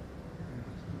 Hmm.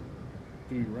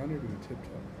 Do we run or do we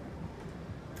tiptoe?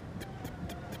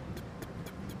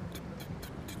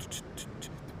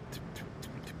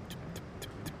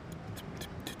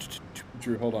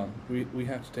 Drew, hold on. We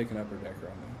have to take an upper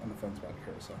decker on the Fun Spot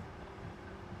carousel.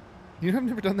 You know, I've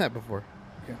never done that before.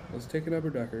 Yeah, let's take an upper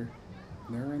decker.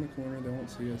 They're around the corner. They won't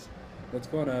see us. Let's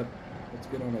go on up. Let's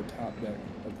get on the top deck,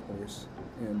 of course.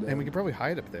 And we could probably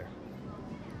hide up there.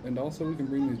 And also we can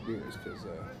bring these beers because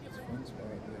it's a Fun Spot.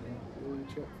 They don't really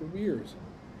check for beers.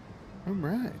 All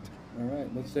right. All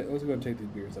right, let's go and take these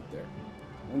beers up there.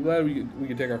 I'm glad we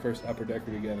could take our first upper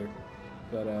decker together.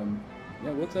 But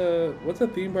yeah, what's a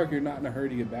theme park you're not in a hurry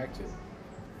to get back to?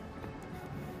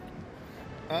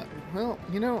 Well,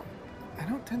 I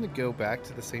don't tend to go back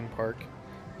to the same park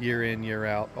year in, year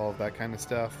out, all of that kind of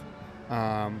stuff.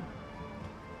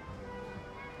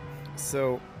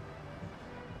 So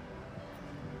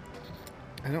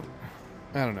I don't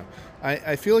know.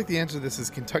 I feel like the answer to this is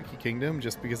Kentucky Kingdom,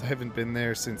 just because I haven't been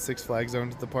there since Six Flags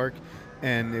owned the park,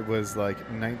 and it was like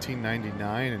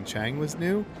 1999 and Chang was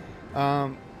new.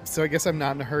 So I guess I'm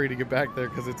not in a hurry to get back there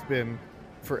because it's been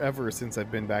forever since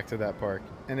I've been back to that park,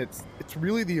 and it's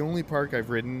really the only park I've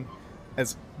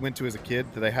went to as a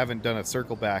kid that I haven't done a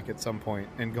circle back at some point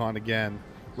and gone again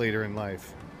later in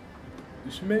life.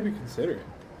 You should maybe consider it,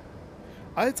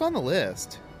 It's on the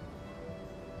list.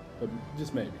 but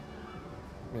just maybe.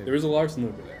 Maybe. There is a Larson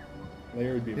over there.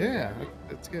 Larry would be very Yeah, happy.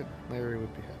 that's good. Larry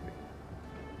would be happy.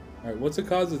 All right, what's a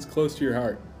cause that's close to your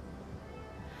heart?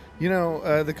 You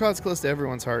know, the cause close to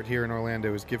everyone's heart here in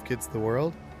Orlando is Give Kids the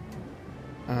World.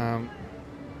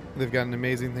 They've got an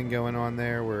amazing thing going on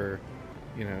there where,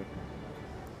 you know,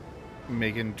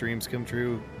 making dreams come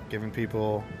true, giving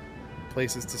people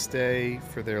places to stay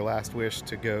for their last wish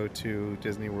to go to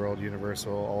Disney World,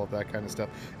 Universal, all of that kind of stuff.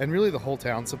 And really the whole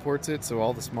town supports it, so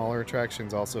all the smaller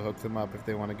attractions also hook them up if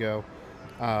they want to go.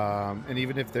 And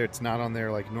even if it's not on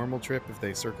their like normal trip, if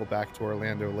they circle back to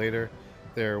Orlando later,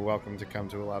 they're welcome to come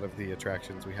to a lot of the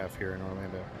attractions we have here in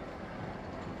Orlando.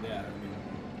 Yeah, I mean,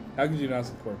 how could you not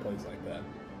support a place like that?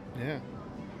 Yeah.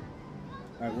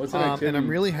 All right, what's an activity? And I'm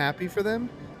really happy for them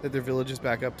that their village is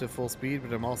back up to full speed,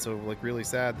 but I'm also like really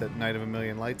sad that Night of a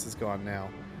Million Lights is gone now.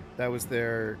 That was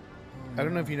their. I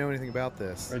don't know if you know anything about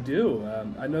this. I do.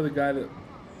 I know a guy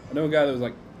that was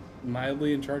like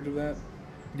mildly in charge of that.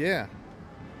 Yeah.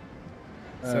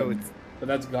 So it's but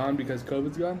that's gone because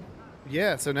COVID's gone.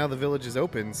 yeah. So now the village is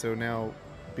open. So now,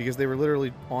 because they were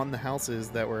literally on the houses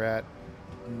that were at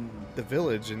the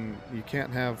village, and you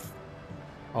can't have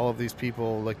all of these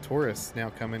people like tourists now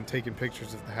coming taking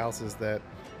pictures of the houses that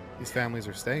these families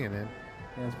are staying in.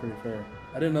 That's pretty fair.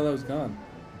 I didn't know that was gone.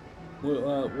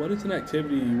 Well, what is an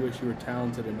activity you wish you were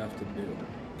talented enough to do?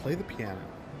 Play the piano.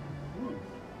 All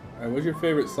right, what's your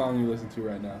favorite song you listen to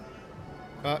right now?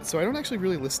 So I don't actually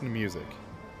really listen to music.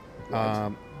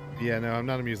 What? Yeah, no, I'm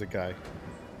not a music guy.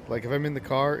 Like if I'm in the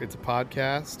car, it's a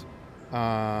podcast.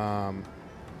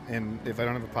 And if I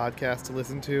don't have a podcast to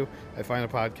listen to, I find a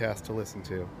podcast to listen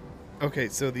to. Okay,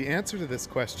 so the answer to this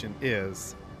question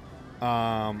is,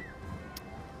 I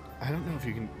don't know if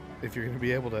you're going to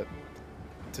be able to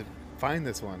find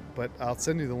this one, but I'll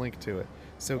send you the link to it.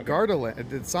 So Okay. Gardaland,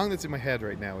 the song that's in my head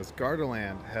right now is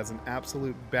Gardaland has an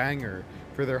absolute banger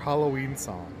for their Halloween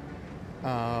song.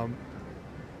 And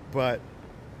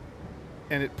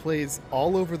it plays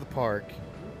all over the park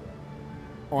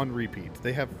on repeat.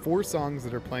 They have 4 songs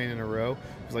that are playing in a row.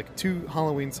 There's like 2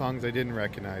 Halloween songs I didn't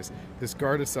recognize. This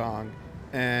Garda song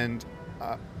and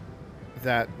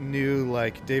that new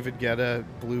like David Guetta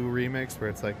Blue remix where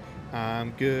it's like,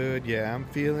 I'm good, yeah, I'm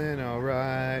feeling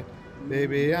alright.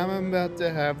 Baby, I'm about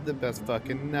to have the best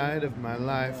fucking night of my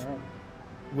life.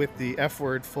 With the F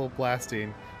word full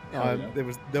blasting. Hell yeah. There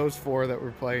was those 4 that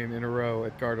were playing in a row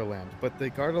at Gardaland. But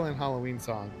the Gardaland Halloween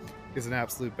song is an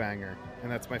absolute banger, and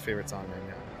that's my favorite song right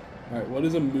now. All right, what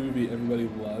is a movie everybody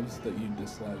loves that you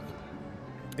dislike?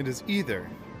 It is either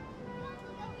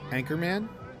Anchorman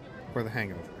or The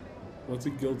Hangover. What's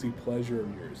a guilty pleasure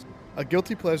of yours? A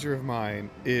guilty pleasure of mine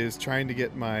is trying to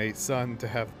get my son to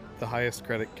have the highest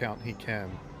credit count he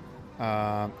can.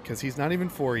 Because he's not even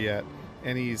 4 yet,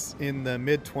 and he's in the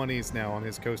mid-20s now on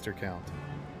his coaster count.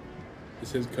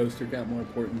 Is his coaster count more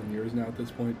important than yours now at this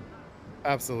point?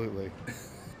 Absolutely.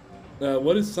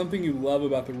 What is something you love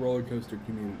about the roller coaster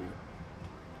community?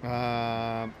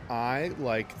 I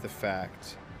like the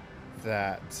fact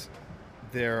that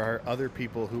there are other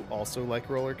people who also like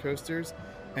roller coasters,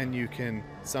 and you can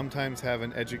sometimes have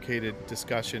an educated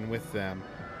discussion with them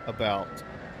about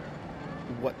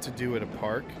what to do at a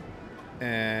park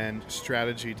and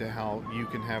strategy to how you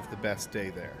can have the best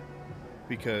day there.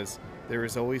 Because there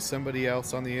is always somebody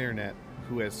else on the internet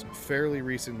who has fairly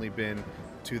recently been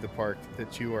to the park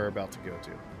that you are about to go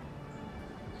to.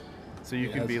 So you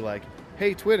can Yes. be like,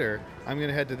 hey, Twitter, I'm going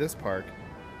to head to this park.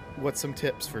 What's some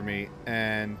tips for me?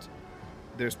 And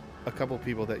there's a couple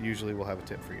people that usually will have a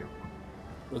tip for you.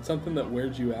 What's something that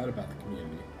weirds you out about the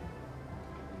community?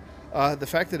 The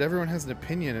fact that everyone has an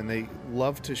opinion and they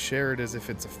love to share it as if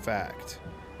it's a fact.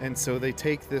 And so they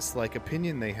take this like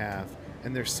opinion they have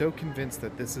and they're so convinced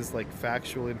that this is like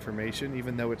factual information,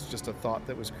 even though it's just a thought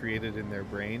that was created in their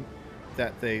brain,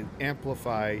 that they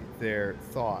amplify their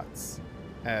thoughts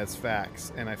as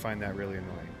facts. And I find that really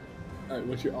annoying. All right,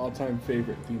 what's your all-time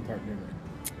favorite theme park memory?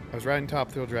 I was riding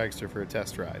Top Thrill Dragster for a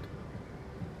test ride.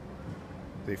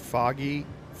 A foggy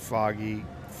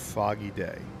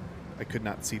day. I could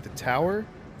not see the tower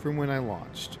from when I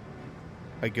launched.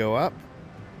 I go up.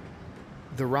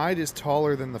 The ride is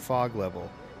taller than the fog level,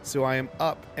 so I am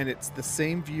up, and it's the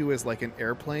same view as like an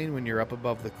airplane when you're up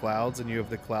above the clouds and you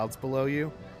have the clouds below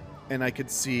you. And I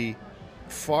could see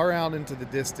far out into the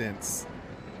distance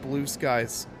blue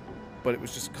skies, but it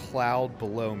was just cloud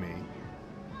below me.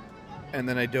 and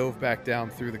then I dove back down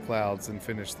through the clouds and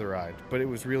finished the ride. But it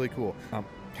was really cool.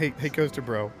 Hey, Coaster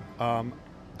Bro.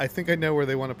 I think I know where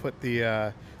they want to put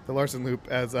the Larson Loop,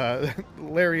 as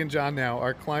Larry and John now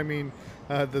are climbing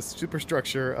the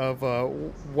superstructure of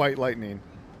White Lightning.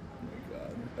 Oh my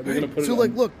God. Are they gonna put So it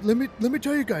like, on- look, let me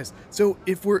tell you guys. So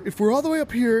if we're all the way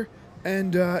up here,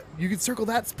 and you can circle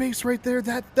that space right there,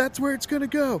 that's where it's gonna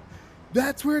go.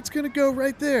 That's where it's gonna go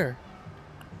right there.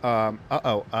 I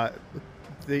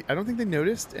don't think they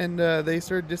noticed, and they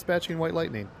started dispatching White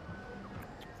Lightning.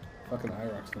 Fucking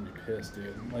IROC's gonna be pissed,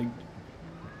 dude. Like,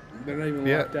 they're not even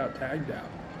Yeah. locked out, tagged out.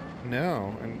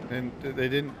 No, and they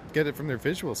didn't get it from their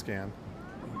visual scan.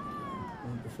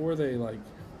 Before they like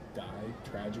die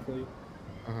tragically,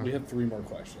 Uh-huh. we have 3 more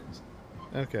questions.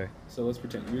 Okay. So let's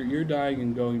pretend you're dying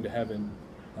and going to heaven.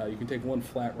 You can take one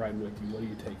flat ride with you. What do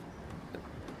you take?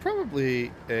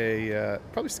 Probably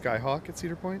probably Skyhawk at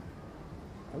Cedar Point.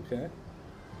 Okay.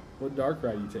 What dark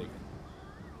ride you taking?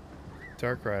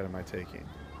 Dark ride am I taking?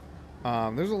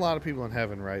 There's a lot of people in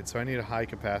heaven, right? So I need a high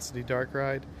capacity dark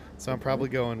ride. So I'm probably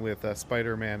going with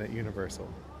Spider-Man at Universal.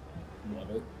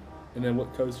 Love it. And then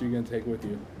what coaster are you gonna take with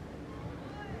you?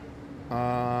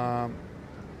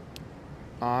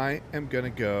 I am gonna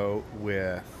go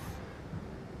with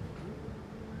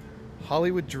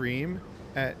Hollywood Dream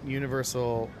at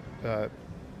Universal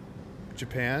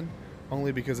Japan,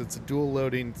 only because it's a dual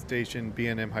loading station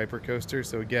B&M hypercoaster.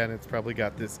 So again, it's probably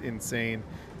got this insane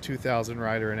 2,000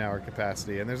 rider an hour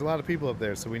capacity, and there's a lot of people up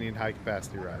there, so we need high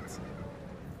capacity rides.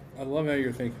 I love how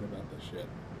you're thinking about this shit.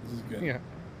 This is good. Yeah.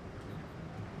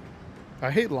 I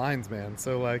hate lines, man.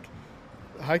 So like,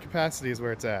 high capacity is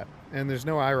where it's at, and there's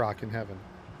no IROC in heaven.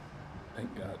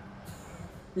 Thank God.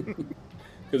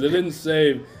 Because it didn't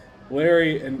save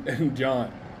Larry and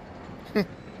John.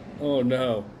 Oh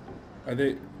no. Are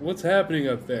they? What's happening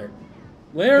up there?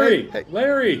 Larry! Hey.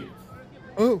 Larry!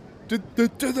 Oh, did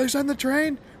they send the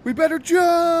train? We better jump!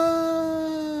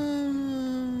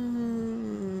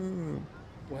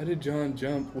 Why did John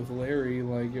jump with Larry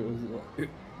like it was?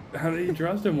 How did he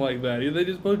trust him like that? They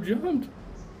just both jumped.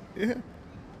 Yeah.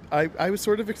 I was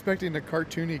sort of expecting a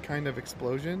cartoony kind of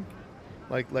explosion,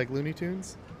 like Looney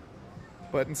Tunes.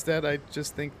 But instead, I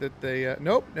just think that they...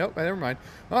 Nope, never mind.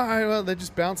 All right, well, they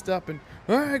just bounced up and...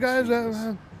 All right, guys,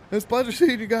 it's a pleasure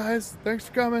seeing you guys. Thanks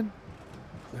for coming.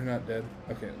 They're not dead.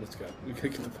 Okay, let's go. We gotta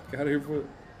get the fuck out of here before...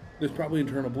 There's probably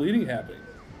internal bleeding happening.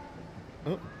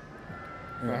 Oh,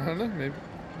 I don't know. Maybe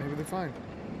they're fine.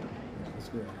 Let's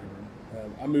go out here,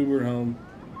 man. I'm Ubering home.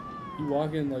 You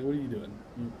walking? Like, what are you doing?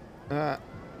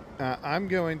 I'm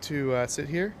going to sit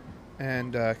here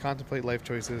and contemplate life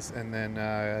choices, and then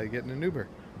get in an Uber.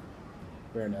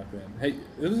 Fair enough, man. Hey,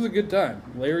 this is a good time.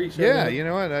 Larry showed Yeah, up. you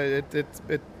know what?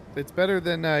 It's better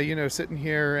than sitting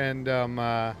here and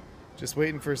just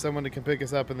waiting for someone to come pick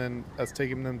us up and then us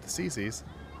taking them to CC's.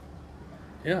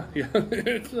 Yeah.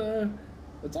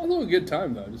 It's also a good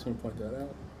time though. I just want to point that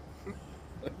out.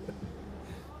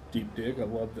 Deep dig. I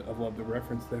love the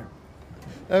reference there.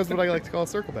 That was what I like to call a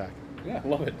circle back. Yeah, I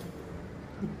love it.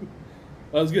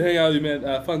 Well, it was good hanging out with you,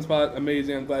 man. Fun spot,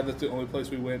 amazing. I'm glad that's the only place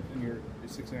we went in your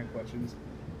 69 questions.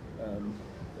 I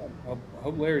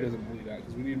hope Larry doesn't bleed out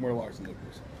because we need more Larson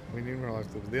Loopers. We need more life.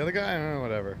 The other guy, I don't know,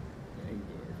 whatever. Yeah, he can do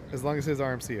it. As long as his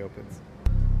RMC opens.